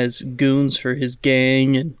them as goons for his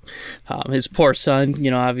gang, and his poor son,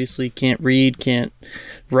 obviously can't read, can't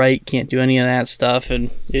write, can't do any of that stuff, and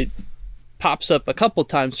it pops up a couple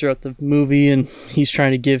times throughout the movie, and he's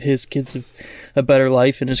trying to give his kids a better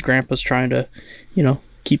life, and his grandpa's trying to,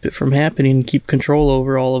 keep it from happening and keep control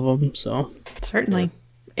over all of them. So Certainly.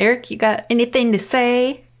 Eric, you got anything to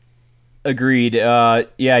say? Agreed.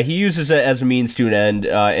 He uses it as a means to an end,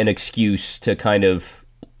 an excuse to kind of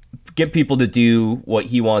get people to do what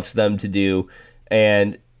he wants them to do,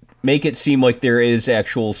 and make it seem like there is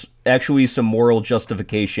actually some moral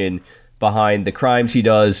justification behind the crimes he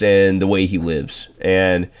does and the way he lives.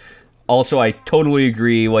 And also, I totally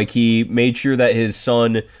agree. Like, he made sure that his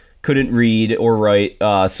son couldn't read or write,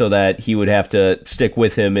 so that he would have to stick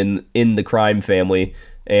with him in the crime family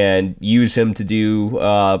and use him to do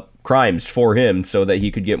crimes for him so that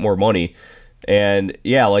he could get more money. And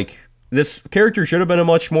this character should have been a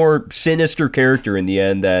much more sinister character in the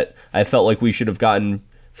end that I felt like we should have gotten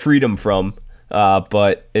freedom from,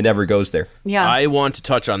 but it never goes there. Yeah. I want to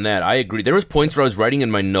touch on that. I agree. There was points where I was writing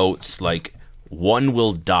in my notes, like, one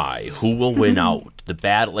will die, who will win out? The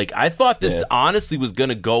bad, I thought this honestly was going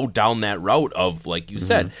to go down that route of, like you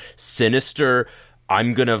said, sinister,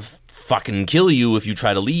 I'm going to fucking kill you if you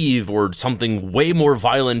try to leave, or something way more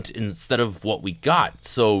violent instead of what we got.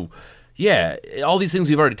 So, yeah, all these things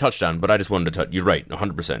we've already touched on, but I just wanted to touch, you're right,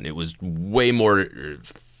 100%. It was way more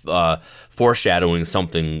foreshadowing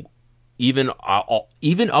something, even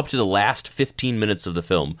up to the last 15 minutes of the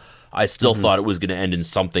film. I still thought it was going to end in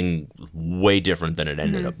something way different than it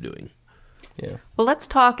ended up doing. Yeah. Well, let's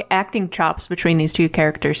talk acting chops between these two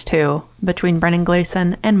characters, too. Between Brendan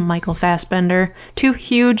Gleeson and Michael Fassbender. Two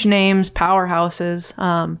huge names, powerhouses.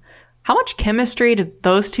 How much chemistry did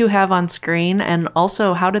those two have on screen? And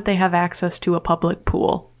also, how did they have access to a public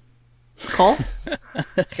pool? Cole?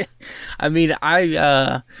 I mean,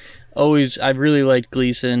 I really liked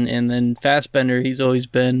Gleason, and then Fassbender, he's always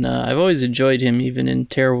been, I've always enjoyed him, even in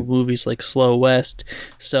terrible movies like Slow West.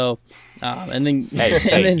 So, and then...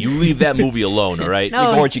 Hey, you leave that movie alone, all right?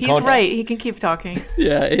 No, he's right. He can keep talking.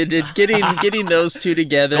 Yeah, getting those two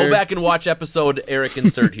together... Go back and watch episode Eric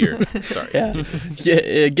insert here. Sorry.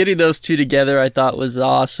 Yeah, getting those two together I thought was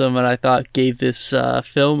awesome, and I thought gave this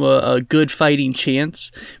film a good fighting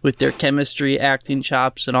chance with their chemistry, acting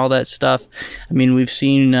chops, and all that stuff. I mean, we've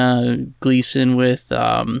seen Gleason with,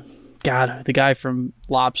 the guy from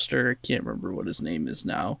Lobster, I can't remember what his name is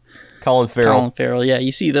now. Colin Farrell. Yeah,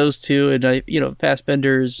 you see those two, and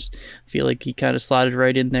Fassbender's, I feel like he kind of slotted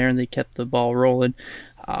right in there, and they kept the ball rolling,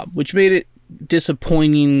 which made it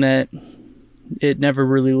disappointing that it never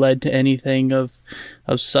really led to anything of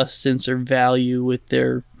substance or value with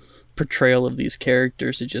their portrayal of these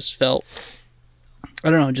characters. It just felt,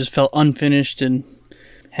 unfinished and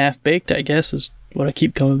half-baked, I guess, is what I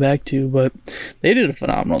keep coming back to, but they did a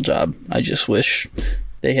phenomenal job. I just wish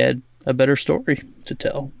they had a better story to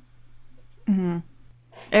tell. Mm-hmm.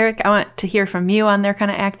 Eric, I want to hear from you on their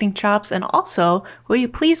kind of acting chops, and also, will you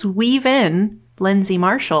please weave in Lindsay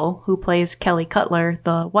Marshall, who plays Kelly Cutler,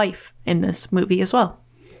 the wife, in this movie as well?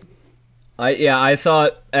 I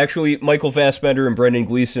thought actually Michael Fassbender and Brendan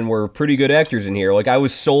Gleeson were pretty good actors in here. Like, I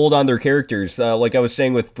was sold on their characters. Like I was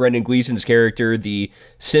saying with Brendan Gleeson's character, the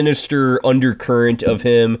sinister undercurrent of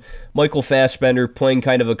him. Michael Fassbender playing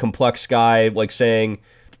kind of a complex guy, like saying,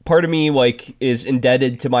 part of me is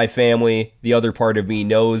indebted to my family. The other part of me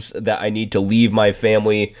knows that I need to leave my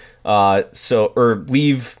family, or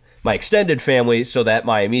leave my extended family so that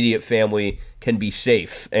my immediate family can be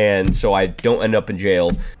safe, and so I don't end up in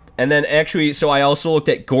jail. And then actually, so I also looked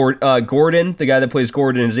at Gordon, the guy that plays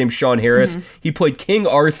Gordon. His name's Sean Harris. Mm-hmm. He played King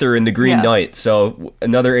Arthur in The Green Knight, so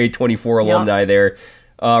another A24 alumni there.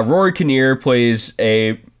 Rory Kinnear plays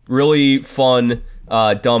a really fun,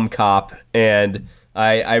 dumb cop, and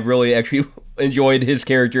I really actually enjoyed his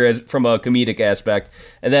character as from a comedic aspect.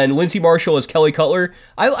 And then Lindsay Marshall as Kelly Cutler.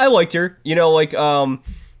 I liked her. You know, like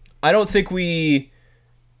I don't think we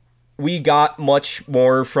got much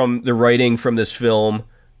more from the writing from this film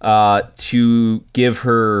to give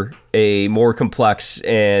her a more complex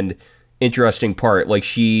and interesting part. Like,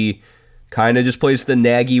 she kind of just plays the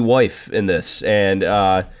naggy wife in this, and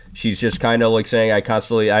she's just kind of like saying, I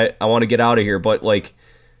want to get out of here, but like,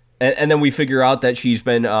 and then we figure out that she's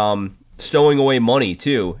been stowing away money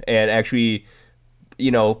too, and actually,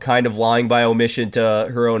 you know, kind of lying by omission to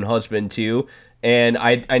her own husband too. And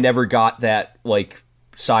I never got that like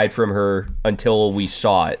side from her until we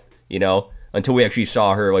saw it, you know, until we actually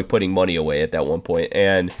saw her like putting money away at that one point.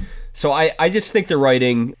 And so I just think the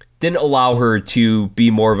writing didn't allow her to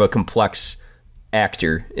be more of a complex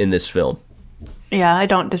actor in this film. Yeah, I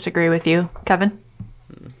don't disagree with you. Kevin?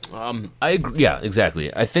 I agree. Yeah,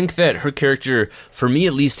 exactly. I think that her character, for me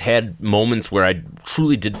at least, had moments where I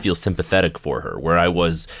truly did feel sympathetic for her, where I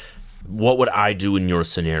was, what would I do in your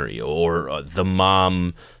scenario? Or the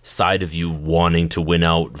mom side of you wanting to win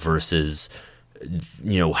out versus,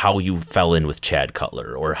 you know, how you fell in with Chad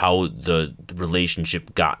Cutler, or how the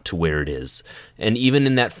relationship got to where it is. And even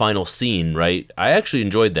in that final scene, right, I actually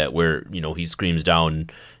enjoyed that, where, you know, he screams down,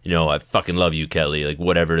 you know, I fucking love you, Kelly, like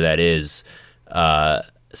whatever that is.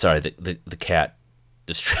 Sorry, the cat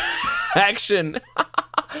distraction.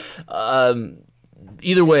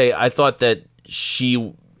 Either way, I thought that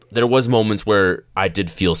there was moments where I did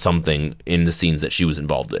feel something in the scenes that she was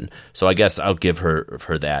involved in. So I guess I'll give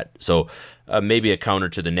her that. So maybe a counter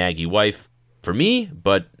to the naggy wife for me,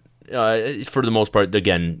 but for the most part,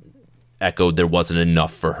 again, echoed, there wasn't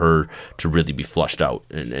enough for her to really be flushed out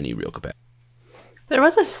in any real capacity. There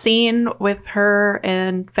was a scene with her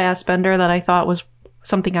and Fassbender that I thought was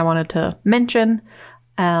something I wanted to mention.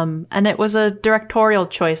 And it was a directorial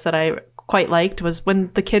choice that I quite liked, was when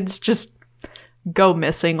the kids just go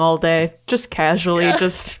missing all day, just casually,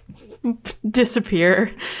 just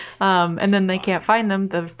disappear. And then they can't find them.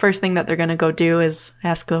 The first thing that they're going to go do is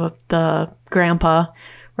ask the grandpa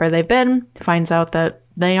where they've been, finds out that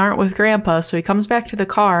they aren't with grandpa. So he comes back to the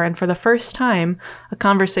car, and for the first time, a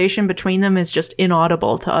conversation between them is just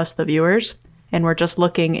inaudible to us, the viewers. And we're just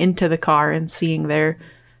looking into the car and seeing their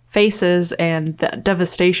faces, and the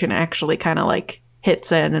devastation actually kind of like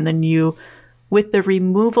hits in. And then with the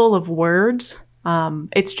removal of words,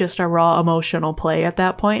 it's just a raw emotional play at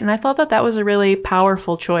that point. And I thought that was a really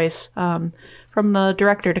powerful choice from the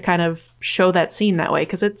director to kind of show that scene that way,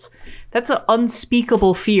 because that's an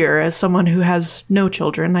unspeakable fear as someone who has no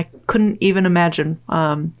children. I couldn't even imagine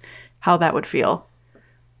how that would feel.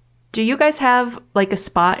 Do you guys have like a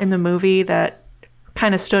spot in the movie that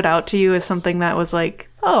kind of stood out to you as something that was like,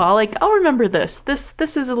 oh, I'll remember this.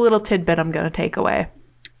 This is a little tidbit I'm going to take away?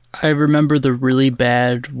 I remember the really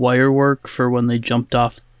bad wire work for when they jumped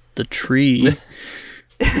off the tree.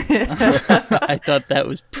 I thought that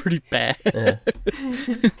was pretty bad.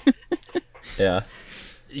 Yeah.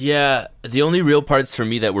 Yeah, the only real parts for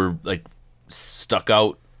me that were like stuck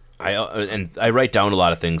out, I write down a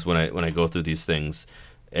lot of things when I go through these things,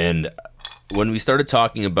 and when we started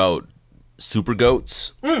talking about super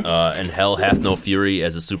goats and Hell Hath No Fury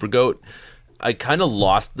as a super goat, I kind of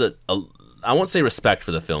lost I won't say respect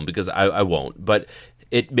for the film, because I won't, but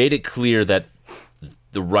it made it clear that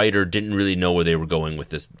the writer didn't really know where they were going with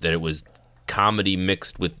this, that it was comedy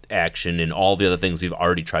mixed with action and all the other things we've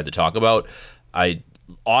already tried to talk about. I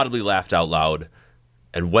audibly laughed out loud,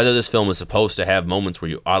 and whether this film is supposed to have moments where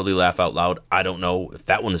you audibly laugh out loud, I don't know. If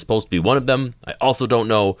that one is supposed to be one of them, I also don't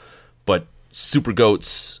know. But Super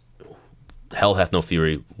Goats, Hell Hath No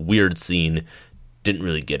Fury, weird scene, didn't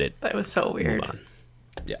really get it. That was so weird. Move on.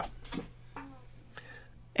 Yeah.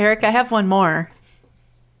 Eric, I have one more.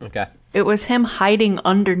 Okay. It was him hiding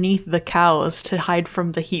underneath the cows to hide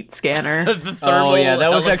from the heat scanner. Oh yeah,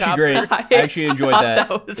 that was actually great. I actually enjoyed that.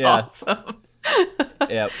 That was awesome.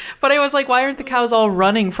 Yep. But I was like, why aren't the cows all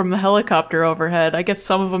running from the helicopter overhead? I guess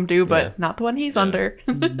some of them do, but not the one he's under.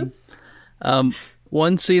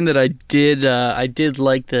 One scene that I did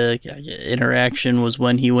like the interaction was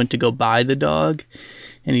when he went to go buy the dog,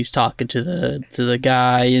 and he's talking to the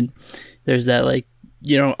guy, and there's that like,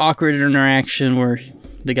 you know, awkward interaction where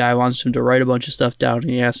the guy wants him to write a bunch of stuff down, and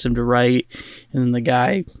he asks him to write, and then the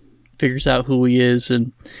guy figures out who he is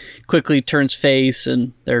and quickly turns face,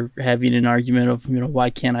 and they're having an argument of, you know, why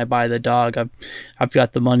can't I buy the dog? I've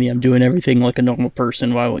got the money. I'm doing everything like a normal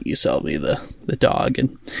person. Why won't you sell me the dog?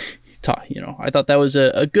 And you know, I thought that was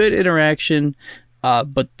a good interaction,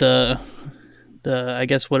 but the I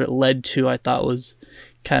guess what it led to, I thought, was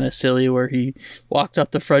kind of silly where he walks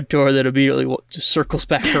out the front door, then immediately just circles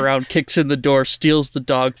back around, kicks in the door, steals the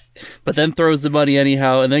dog, but then throws the money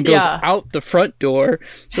anyhow, and then goes out the front door.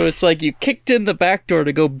 So it's like you kicked in the back door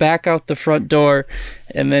to go back out the front door,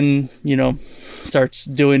 and then, starts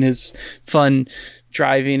doing his fun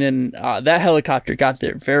driving. And that helicopter got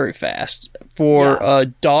there very fast. For a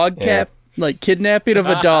dog kidnapping of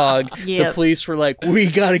a dog, the police were like, we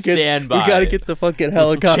gotta get the fucking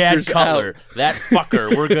helicopters Chad Cutler, out. that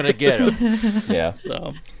fucker, we're gonna get him. Yeah.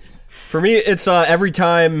 So For me, it's every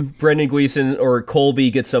time Brendan Gleeson or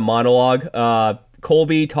Colby gets a monologue,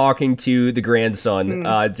 Colby talking to the grandson,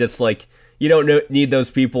 just like, you don't need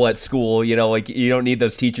those people at school, you don't need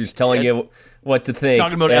those teachers telling you what to think.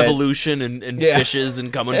 Talking about evolution and fishes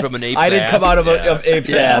and coming from an ape's ass. I didn't come out of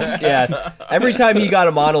ape's ass. Yeah. Every time he got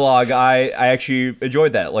a monologue, I actually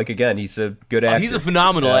enjoyed that. Like, again, he's a good actor. He's a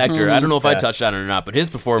phenomenal actor. I don't know if I touched on it or not, but his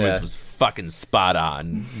performance was fucking spot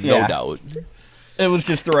on. No doubt. It was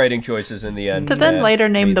just the writing choices in the end. To then later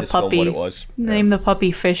name the puppy. What it was. Name the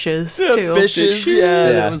puppy Fishes, too. Fishes,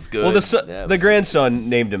 that was good. Well, the grandson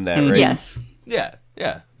named him that, right? Yes.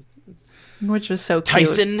 Yeah. Which was so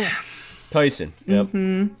cute. Tyson. Yep.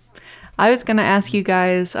 I was going to ask you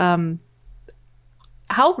guys, how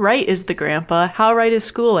right is the grandpa? How right is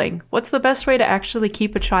schooling? What's the best way to actually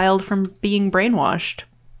keep a child from being brainwashed?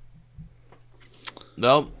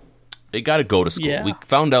 Well, they got to go to school. Yeah. We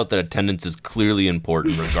found out that attendance is clearly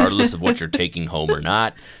important, regardless of what you're taking home or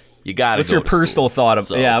not. You got to go What's your to personal school. thought of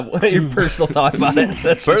your personal thought about it?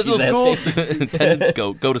 That's what Personal she's school, asking. attendance,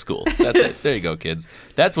 go to school. That's it. There you go, kids.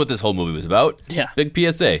 That's what this whole movie was about. Yeah. Big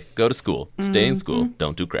PSA. Go to school. Stay in school.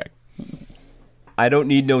 Don't do crack. I don't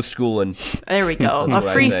need no schooling. There we go. That's A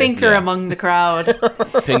what free I say. thinker among the crowd.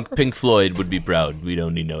 Pink Floyd would be proud. We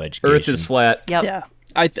don't need no education. Earth is flat. Yep. yeah,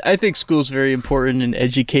 I think school's very important, and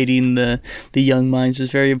educating the young minds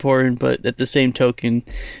is very important. But at the same token,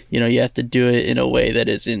 you have to do it in a way that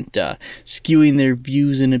isn't skewing their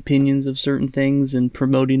views and opinions of certain things, and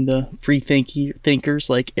promoting the free thinkers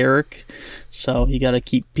like Eric. So you got to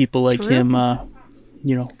keep people like him,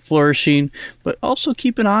 flourishing, but also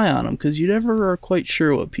keep an eye on them, because you never are quite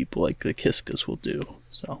sure what people like the Kiskas will do.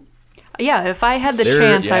 So. Yeah, if I had the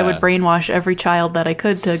chance, I would brainwash every child that I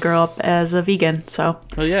could to grow up as a vegan. So,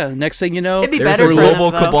 oh yeah, next thing you know, it'd be there's better a for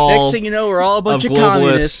global them, though. cabal. next thing you know, we're all a bunch of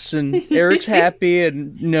communists, and Eric's happy,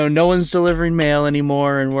 and no one's delivering mail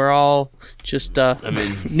anymore, and we're all just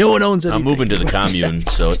no one owns anything. I'm moving to the commune,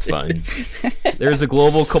 so it's fine. There's a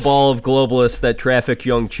global cabal of globalists that traffic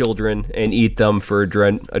young children and eat them for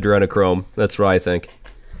adrenochrome. That's what I think.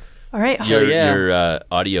 All right. Your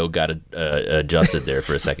audio got adjusted there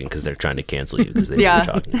for a second because they're trying to cancel you because they were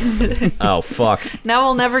talking. Oh, fuck. Now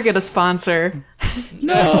we'll never get a sponsor.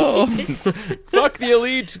 No. Fuck the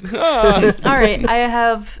elite. All right. I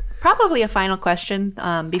have probably a final question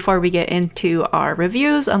before we get into our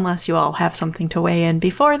reviews, unless you all have something to weigh in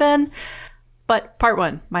before then. But part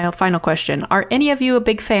one, my final question. Are any of you a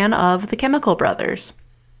big fan of the Chemical Brothers?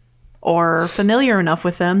 Or familiar enough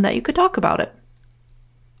with them that you could talk about it?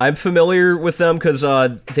 I'm familiar with them because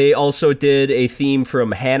they also did a theme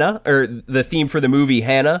from Hannah, or the theme for the movie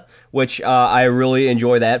Hannah, which I really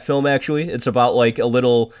enjoy that film, actually. It's about like a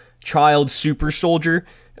little child super soldier,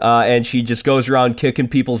 and she just goes around kicking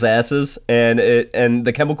people's asses. And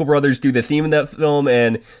the Chemical Brothers do the theme in that film,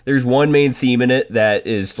 and there's one main theme in it that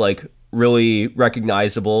is like really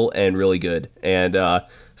recognizable and really good. And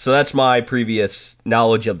so that's my previous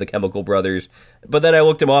knowledge of the Chemical Brothers. But then I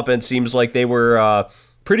looked them up, and it seems like they were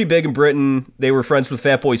pretty big in Britain. They were friends with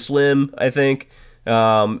Fatboy Slim, I think,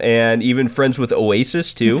 and even friends with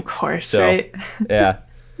Oasis, too. Of course, right? Yeah.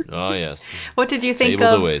 Oh, yes. What did you think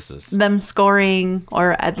Fabled of Oasis. them scoring,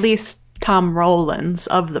 or at least Tom Rowlands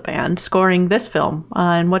of the band, scoring this film?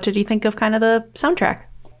 And what did you think of kind of the soundtrack?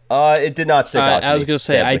 It did not stick out to me. I was going to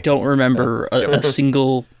say, sadly. I don't remember a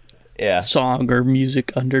single song or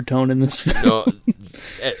music undertone in this film. No,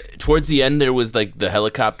 towards the end, there was like the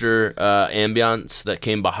helicopter ambiance that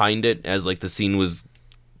came behind it as like the scene was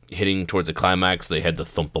hitting towards a climax. They had the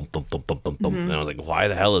thump, thump, thump, thump, thump, thump, thump, and I was like, why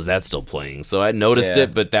the hell is that still playing? So I noticed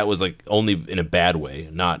it, but that was like only in a bad way,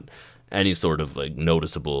 not any sort of like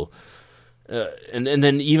noticeable. And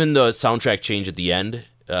then even the soundtrack change at the end,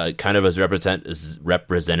 kind of as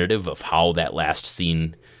representative of how that last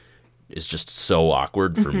scene is just so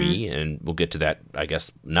awkward for me, and we'll get to that, I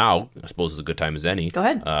guess, now. I suppose it's a good time as any. Go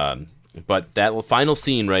ahead. But that final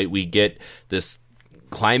scene, right, we get this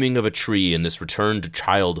climbing of a tree and this return to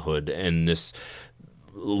childhood and this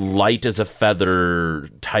light as a feather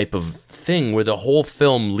type of thing where the whole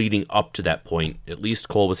film leading up to that point, at least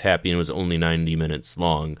Cole was happy and it was only 90 minutes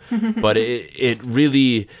long. But it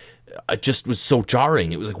really just was so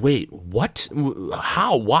jarring. It was like, wait, what?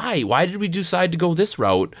 How? Why? Why did we decide to go this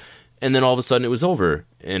route? And then all of a sudden it was over.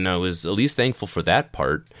 And I was at least thankful for that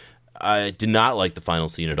part. I did not like the final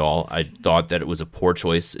scene at all. I thought that it was a poor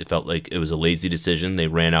choice. It felt like it was a lazy decision. They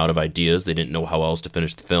ran out of ideas. They didn't know how else to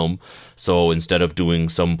finish the film. So instead of doing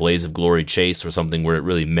some Blaze of Glory chase or something where it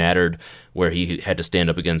really mattered, where he had to stand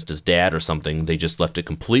up against his dad or something, they just left it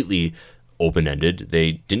completely open-ended.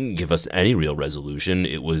 They didn't give us any real resolution.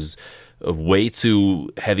 It was way too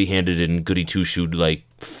heavy-handed and goody two-shoed, like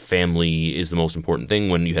family is the most important thing,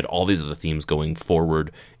 when you had all these other themes going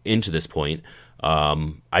forward into this point.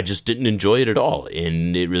 I just didn't enjoy it at all,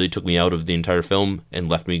 and it really took me out of the entire film and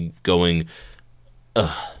left me going,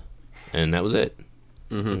 ugh, and that was it.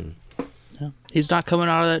 Yeah. He's not coming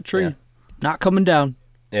out of that tree. Yeah. Not coming down.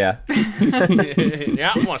 Yeah.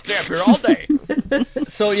 Yeah, I'm gonna stay up here all day.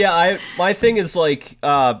 So yeah, my thing is like,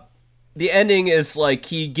 the ending is like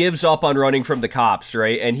he gives up on running from the cops,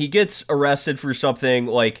 right? And he gets arrested for something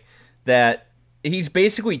like that. He's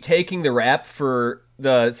basically taking the rap for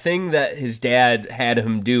the thing that his dad had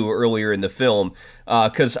him do earlier in the film,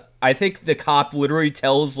 because I think the cop literally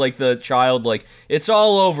tells like the child, like, it's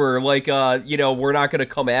all over, like, we're not gonna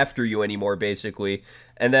come after you anymore, basically.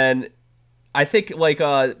 And then I think like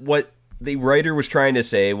what the writer was trying to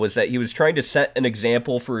say was that he was trying to set an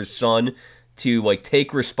example for his son to like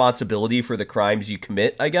take responsibility for the crimes you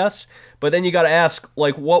commit, I guess. But then you got to ask,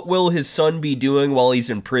 like, what will his son be doing while he's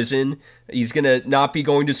in prison? He's going to not be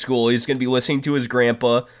going to school. He's going to be listening to his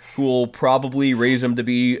grandpa, who will probably raise him to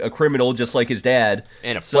be a criminal just like his dad.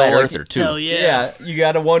 And a flat earther, too. Hell yeah. Yeah, you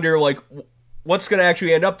got to wonder, like, what's going to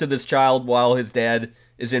actually end up to this child while his dad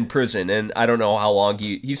is in prison. And I don't know how long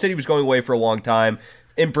he said he was going away for a long time.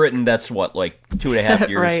 In Britain, that's what, like 2.5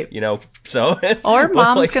 years, right. So, or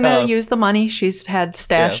mom's gonna use the money she's had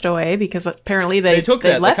stashed away, because apparently they took they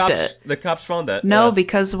that. left The cops found that. No,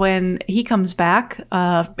 because when he comes back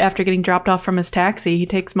after getting dropped off from his taxi, he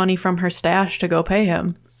takes money from her stash to go pay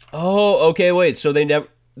him. Oh, okay, wait. So they never.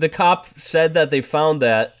 The cop said that they found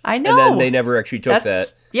that. I know. And then they never actually took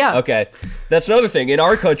that. Yeah. Okay. That's another thing. In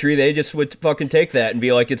our country, they just would fucking take that and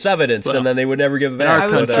be like, it's evidence, and then they would never give it back.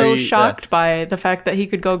 I was so shocked by the fact that he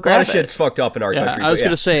could go grab it. A lot of shit's fucked up in our country. I was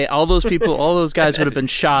going to say, all those people, all those guys would have been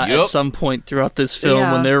shot at some point throughout this film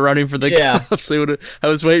when they were running for the cops. They would have. I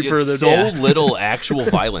was waiting for them. So little actual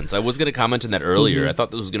violence. I was going to comment on that earlier. I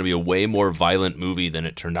thought this was going to be a way more violent movie than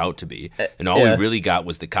it turned out to be. And all we really got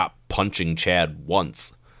was the cop punching Chad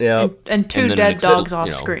once. Yeah. And two dead dogs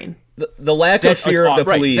off screen. The lack of fear of the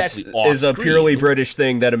police is a purely British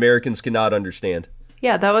thing that Americans cannot understand.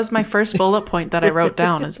 Yeah, that was my first bullet point that I wrote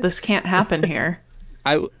down, is this can't happen here.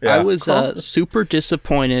 I was super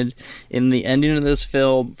disappointed in the ending of this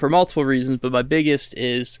film for multiple reasons, but my biggest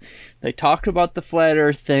is they talked about the flat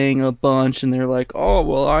earth thing a bunch, and they're like, oh,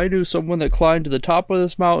 well, I knew someone that climbed to the top of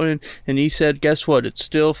this mountain, and he said, guess what, it's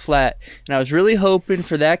still flat. And I was really hoping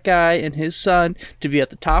for that guy and his son to be at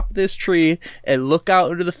the top of this tree and look out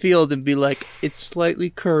into the field and be like, it's slightly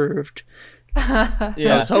curved. I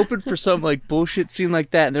was hoping for some like bullshit scene like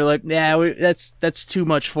that, and they're like, nah, that's too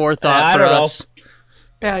much forethought for us.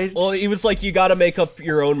 Yeah, well, he was like, you got to make up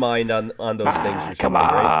your own mind on those things or something, come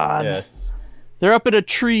on. Right? Yeah. They're up in a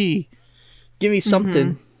tree. Give me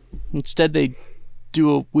something. Instead, they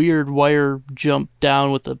do a weird wire jump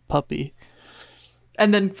down with a puppy.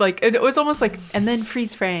 And then, like, it was almost like, and then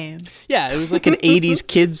freeze frame. Yeah, it was like an 80s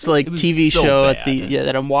kids, like, TV so show bad.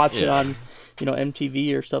 that I'm watching on,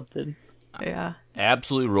 MTV or something. Yeah.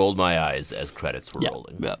 Absolutely rolled my eyes as credits were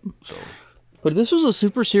rolling. Yeah. So, but this was a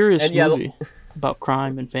super serious movie about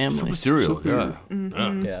crime and family. super serial, yeah.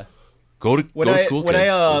 Yeah. Go to school, when kids.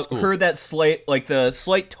 I Go to school. heard that the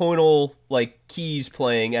slight tonal like keys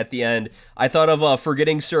playing at the end, I thought of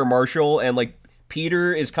Forgetting Sarah Marshall, and like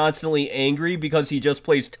Peter is constantly angry because he just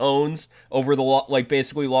plays tones over the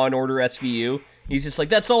basically Law and Order SVU. He's just like,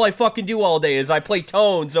 that's all I fucking do all day is I play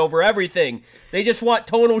tones over everything. They just want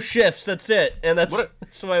tonal shifts. That's it. And that's what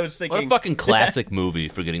I was thinking. What a fucking classic movie,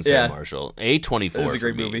 Forgetting Sarah Marshall. A24 That is a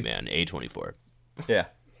great for me, movie. man. A24. Yeah.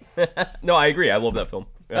 No, I agree. I love that film.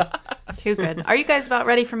 Yeah. Too good. Are you guys about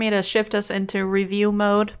ready for me to shift us into review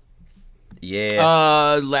mode?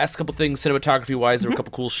 Yeah. Last couple things cinematography-wise, there were a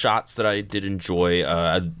couple cool shots that I did enjoy.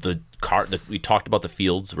 We talked about the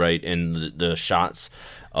fields, right, and the shots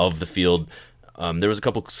of the field. There was a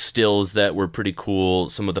couple stills that were pretty cool.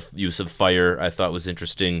 Some of the use of fire I thought was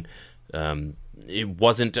interesting. It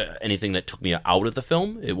wasn't anything that took me out of the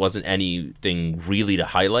film. It wasn't anything really to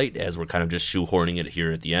highlight, as we're kind of just shoehorning it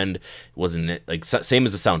here at the end. It wasn't like same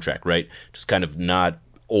as the soundtrack, right? Just kind of not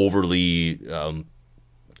overly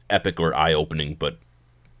epic or eye-opening, but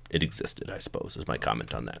it existed, I suppose, is my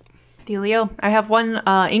comment on that. Delio, I have one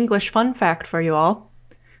English fun fact for you all.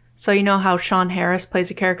 So you know how Sean Harris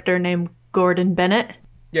plays a character named Gordon Bennett?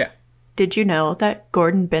 Yeah. Did you know that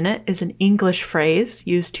Gordon Bennett is an English phrase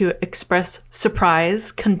used to express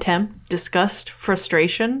surprise, contempt, disgust,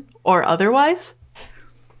 frustration, or otherwise?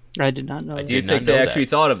 I did not know I that. Do you did think not they know actually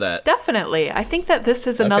that. thought of that? Definitely. I think that this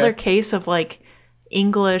is another case of like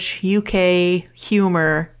English UK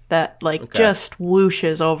humor that like just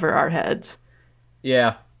whooshes over our heads,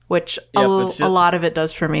 Yeah. which Yep, a it's just- lot of it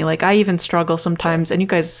does for me. Like I even struggle sometimes, and you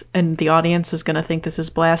guys and the audience is going to think this is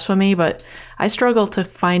blasphemy, but I struggle to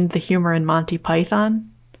find the humor in Monty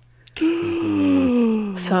Python.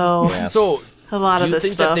 So So, a lot do of you this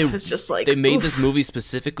think stuff that is just like they made oof. this movie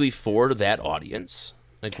specifically for that audience?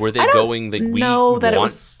 Like, were they I don't going like we know that want? it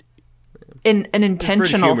was an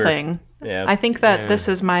intentional humor. thing. Yeah. I think that this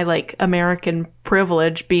is my like American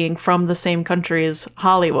privilege being from the same country as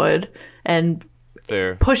Hollywood and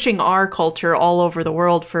Fair. pushing our culture all over the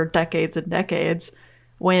world for decades and decades.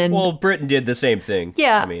 When Well, Britain did the same thing.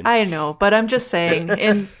 yeah, I mean, I know, but I'm just saying,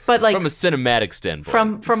 but like From a cinematic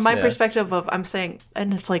standpoint. from my perspective of I'm saying,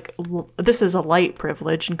 and it's like this is a light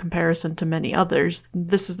privilege in comparison to many others.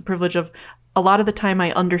 This is the privilege of a lot of the time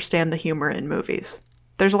I understand the humor in movies.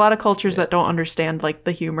 There's a lot of cultures that don't understand like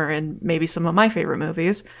the humor in maybe some of my favorite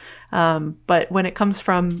movies, but when it comes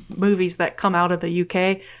from movies that come out of the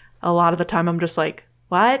UK, a lot of the time I'm just like,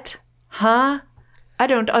 what? Huh? I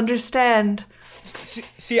don't understand.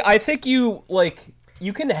 see, I think you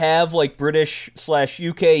can have like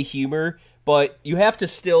British/UK humor, but you have to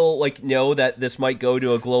still like know that this might go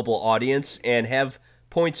to a global audience and have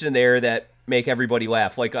points in there that make everybody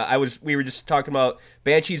laugh. Like we were just talking about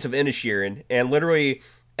Banshees of Inisherin, and literally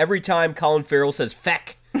every time Colin Farrell says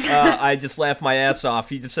 "feck," I just laugh my ass off.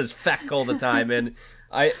 He just says "feck" all the time, and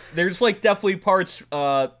there's like definitely parts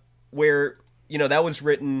where that was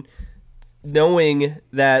written knowing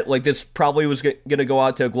that like this probably was going to go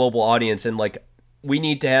out to a global audience, and like we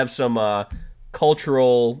need to have some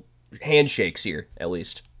cultural handshakes here at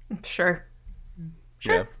least. Sure.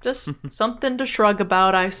 Yeah. Just something to shrug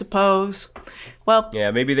about, I suppose. Well, Yeah,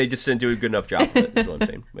 maybe they just didn't do a good enough job of it, is what I'm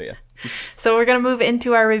saying. But yeah. so we're going to move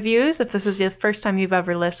into our reviews. If this is the first time you've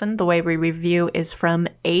ever listened, the way we review is from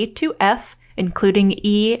A to F, including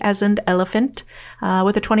E as in elephant,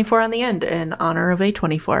 with a 24 on the end in honor of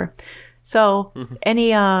A24. So,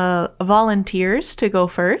 any volunteers to go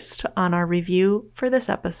first on our review for this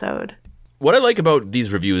episode? What I like about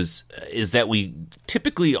these reviews is that we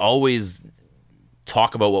typically always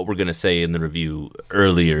talk about what we're going to say in the review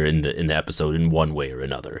earlier in the episode in one way or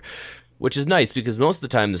another, which is nice because most of the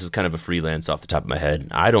time this is kind of a freelance off the top of my head.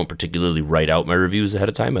 I don't particularly write out my reviews ahead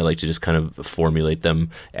of time. I like to just kind of formulate them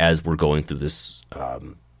as we're going through this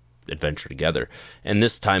adventure together. And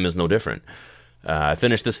this time is no different. I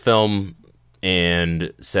finished this film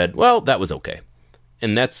and said, well, that was okay.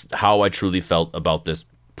 And that's how I truly felt about this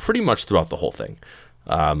pretty much throughout the whole thing.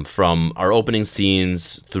 From our opening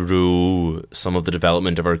scenes through some of the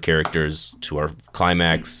development of our characters to our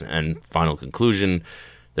climax and final conclusion,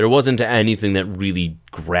 there wasn't anything that really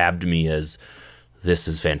grabbed me as this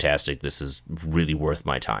is fantastic, this is really worth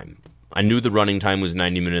my time. I knew the running time was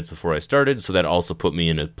 90 minutes before I started, so that also put me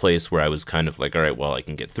in a place where I was kind of like, all right, well, I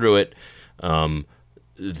can get through it.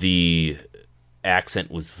 The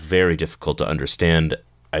accent was very difficult to understand.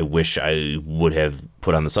 I wish I would have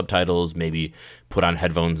put on the subtitles, maybe put on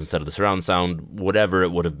headphones instead of the surround sound, whatever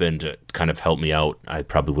it would have been to kind of help me out. I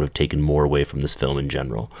probably would have taken more away from this film in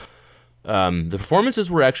general. The performances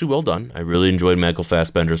were actually well done. I really enjoyed Michael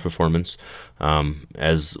Fassbender's performance,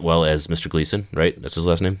 as well as Mr. Gleason, right? That's his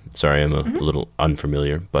last name? Sorry, I'm a little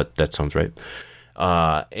unfamiliar, but that sounds right.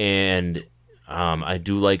 I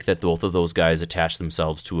do like that both of those guys attached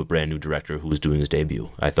themselves to a brand new director who was doing his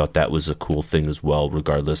debut. I thought that was a cool thing as well,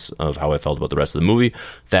 regardless of how I felt about the rest of the movie.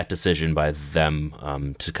 That decision by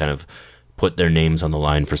them to kind of put their names on the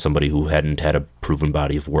line for somebody who hadn't had a proven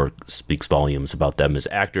body of work speaks volumes about them as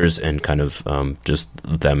actors and kind of just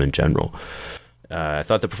them in general. I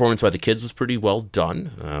thought the performance by the kids was pretty well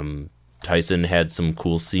done. Tyson had some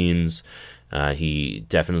cool scenes. He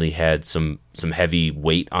definitely had some heavy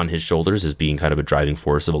weight on his shoulders as being kind of a driving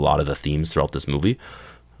force of a lot of the themes throughout this movie.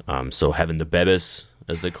 So having the bebis,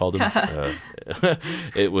 as they called him,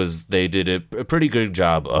 they did a pretty good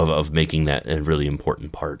job of making that a really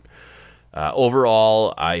important part.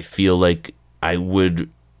 Overall, I feel like I would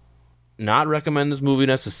not recommend this movie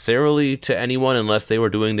necessarily to anyone unless they were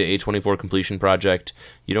doing the A24 completion project.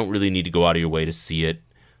 You don't really need to go out of your way to see it.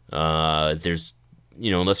 There's,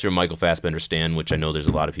 unless you're a Michael Fassbender stan, which I know there's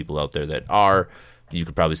a lot of people out there that are, you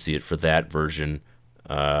could probably see it for that version.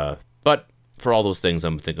 But for all those things,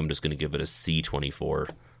 I think I'm just going to give it a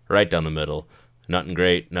C24, right down the middle. Nothing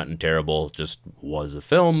great, nothing terrible, just was a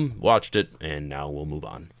film, watched it, and now we'll move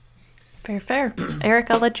on. Fair.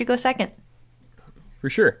 Eric, I'll let you go second. For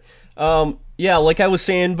sure. Yeah, like I was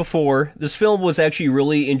saying before, this film was actually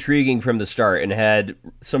really intriguing from the start and had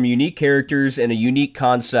some unique characters and a unique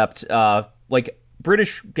concept, like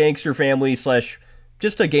British gangster family slash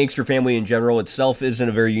just a gangster family in general itself isn't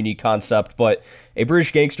a very unique concept, but a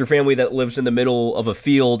British gangster family that lives in the middle of a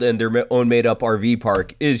field and their own made-up RV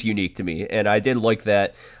park is unique to me, and I did like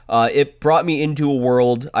that. It brought me into a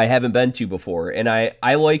world I haven't been to before, and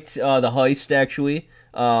I liked the heist, actually,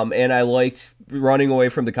 and I liked running away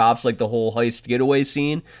from the cops, like the whole heist getaway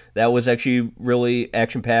scene. That was actually really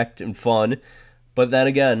action-packed and fun. But then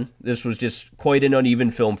again, this was just quite an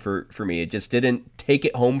uneven film for me. It just didn't take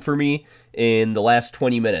it home for me in the last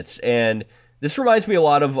 20 minutes. And this reminds me a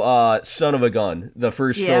lot of Son of a Gun, the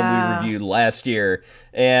first film we reviewed last year.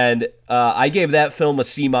 And I gave that film a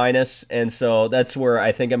C-, and so that's where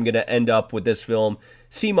I think I'm going to end up with this film.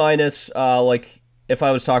 C-, like if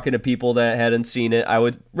I was talking to people that hadn't seen it, I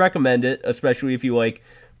would recommend it, especially if you like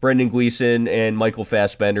Brendan Gleeson and Michael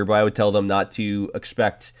Fassbender, but I would tell them not to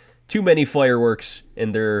expect too many fireworks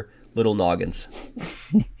in their little noggins.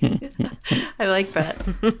 I like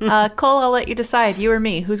that. Cole, I'll let you decide. You or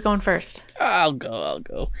me? Who's going first? I'll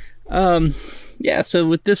go. Yeah, so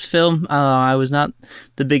with this film, I was not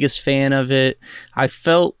the biggest fan of it. I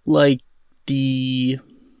felt like the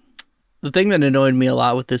thing that annoyed me a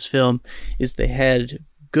lot with this film is they had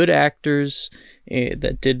good actors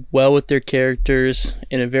that did well with their characters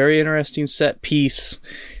in a very interesting set piece,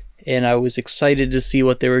 and I was excited to see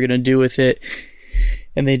what they were going to do with it.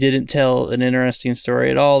 And they didn't tell an interesting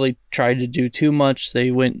story at all. They tried to do too much.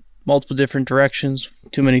 They went multiple different directions,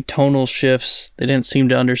 too many tonal shifts. They didn't seem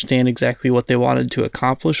to understand exactly what they wanted to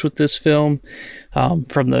accomplish with this film.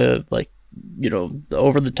 From the, the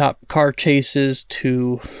over-the-top car chases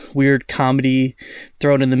to weird comedy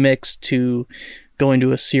thrown in the mix to going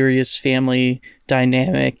to a serious family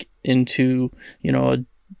dynamic into, a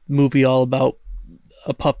movie all about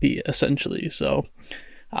a puppy, essentially. So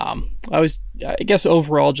I guess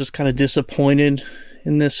overall just kind of disappointed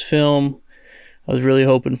in this film. I was really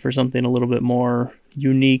hoping for something a little bit more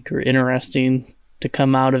unique or interesting to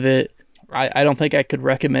come out of it. I don't think I could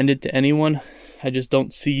recommend it to anyone. I just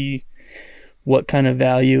don't see what kind of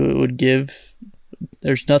value it would give.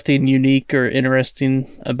 There's nothing unique or interesting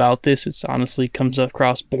about this. It honestly comes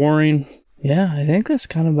across boring. Yeah, I think that's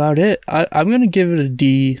kind of about it. I'm going to give it a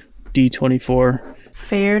D24.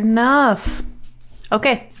 Fair enough.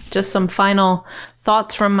 Okay, just some final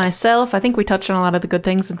thoughts from myself. I think we touched on a lot of the good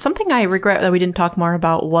things, and something I regret that we didn't talk more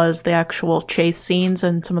about was the actual chase scenes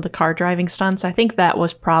and some of the car driving stunts. I think that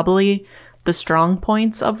was probably the strong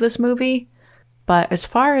points of this movie. But as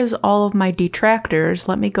far as all of my detractors,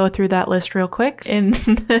 let me go through that list real quick and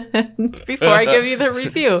before I give you the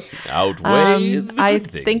review. Outweigh the I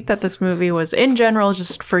good things. think that this movie was, in general,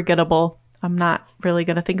 just forgettable. I'm not really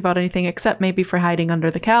going to think about anything except maybe for hiding under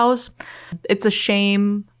the cows. It's a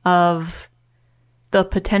shame of the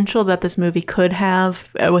potential that this movie could have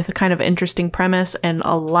with a kind of interesting premise and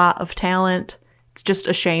a lot of talent. It's just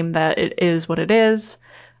a shame that it is what it is.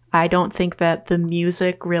 I don't think that the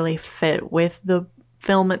music really fit with the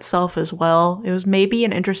film itself as well. It was maybe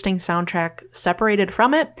an interesting soundtrack separated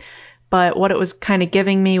from it, but what it was kind of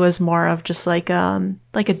giving me was more of just like a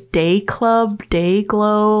day club, day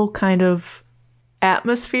glow kind of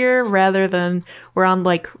atmosphere rather than we're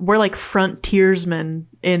like frontiersmen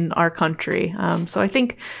in our country. So I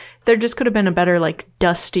think there just could have been a better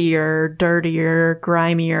dustier, dirtier,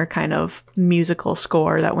 grimier kind of musical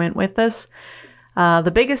score that went with this.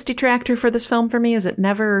 The biggest detractor for this film for me is it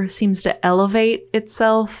never seems to elevate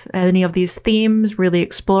itself, any of these themes, really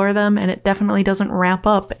explore them, and it definitely doesn't wrap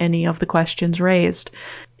up any of the questions raised.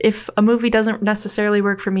 If a movie doesn't necessarily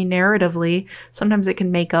work for me narratively, sometimes it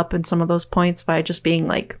can make up in some of those points by just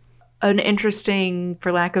being an interesting,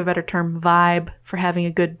 for lack of a better term, vibe, for having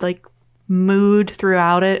a good mood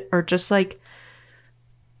throughout it, or just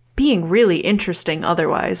being really interesting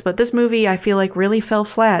otherwise. But this movie, I feel really fell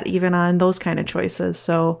flat even on those kind of choices.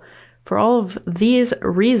 So for all of these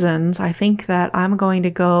reasons, I think that I'm going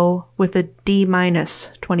to go with a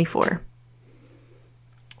D-24.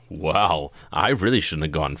 Wow. I really shouldn't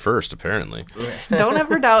have gone first, apparently. Don't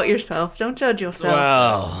ever doubt yourself. Don't judge yourself.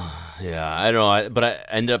 Well, Yeah, I don't know, but I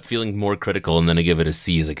end up feeling more critical, and then I give it a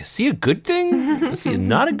C. Is like, is C a good thing? Is C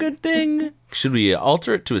not a good thing? Should we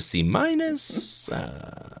alter it to a C minus?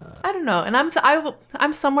 I don't know. And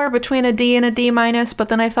I'm somewhere between a D and a D minus, but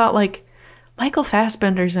then I thought, like, Michael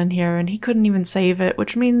Fassbender's in here, and he couldn't even save it,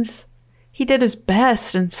 which means he did his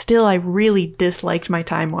best, and still I really disliked my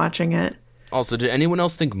time watching it. Also, did anyone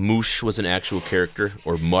else think Moosh was an actual character,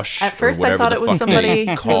 or Mush? At first I thought it was somebody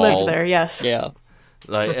who lived there, yes. Yeah.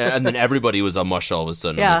 Like, and then everybody was a Mush all of a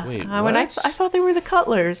sudden. Yeah, I'm like, wait, when I what? thought they were the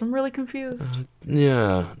Cutlers. I'm really confused.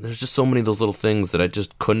 Yeah, there's just so many of those little things that I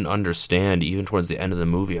just couldn't understand, even towards the end of the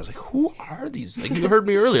movie. I was like, who are these? Like, you heard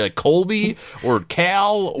me earlier, like Colby or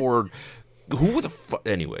Cal or who the fuck?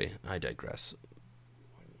 Anyway, I digress.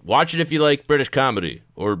 Watch it if you like British comedy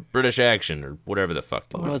or British action or whatever the fuck.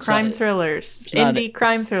 Or crime thrillers, indie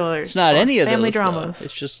crime thrillers. It's not any of those. Family dramas. Though.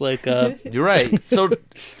 It's just like You're right. So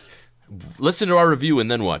listen to our review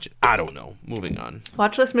and then watch it. I don't know. Moving on.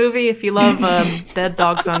 Watch this movie if you love dead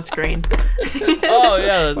dogs on screen. Oh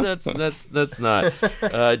yeah, that's not.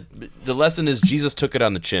 The lesson is Jesus took it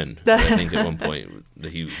on the chin. I think at one point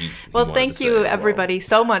that he Well, wanted thank to you say as everybody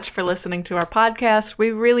so much for listening to our podcast.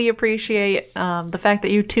 We really appreciate the fact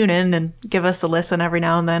that you tune in and give us a listen every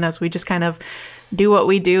now and then as we just kind of do what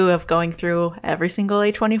we do of going through every single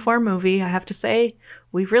A24 movie. I have to say,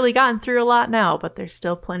 we've really gotten through a lot now, but there's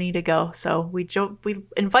still plenty to go. So we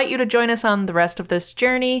invite you to join us on the rest of this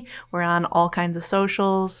journey. We're on all kinds of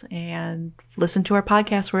socials, and listen to our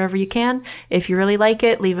podcast wherever you can. If you really like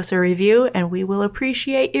it, leave us a review, and we will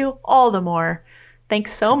appreciate you all the more.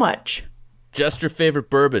 Thanks so much. Just your favorite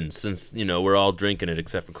bourbon, since we're all drinking it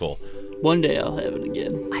except for Cole. one day I'll have it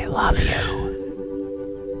again. I love you.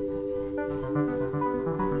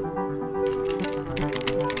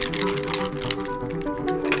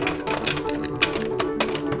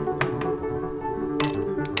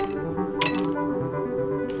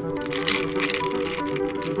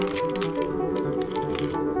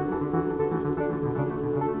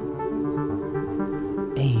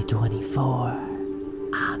 A24.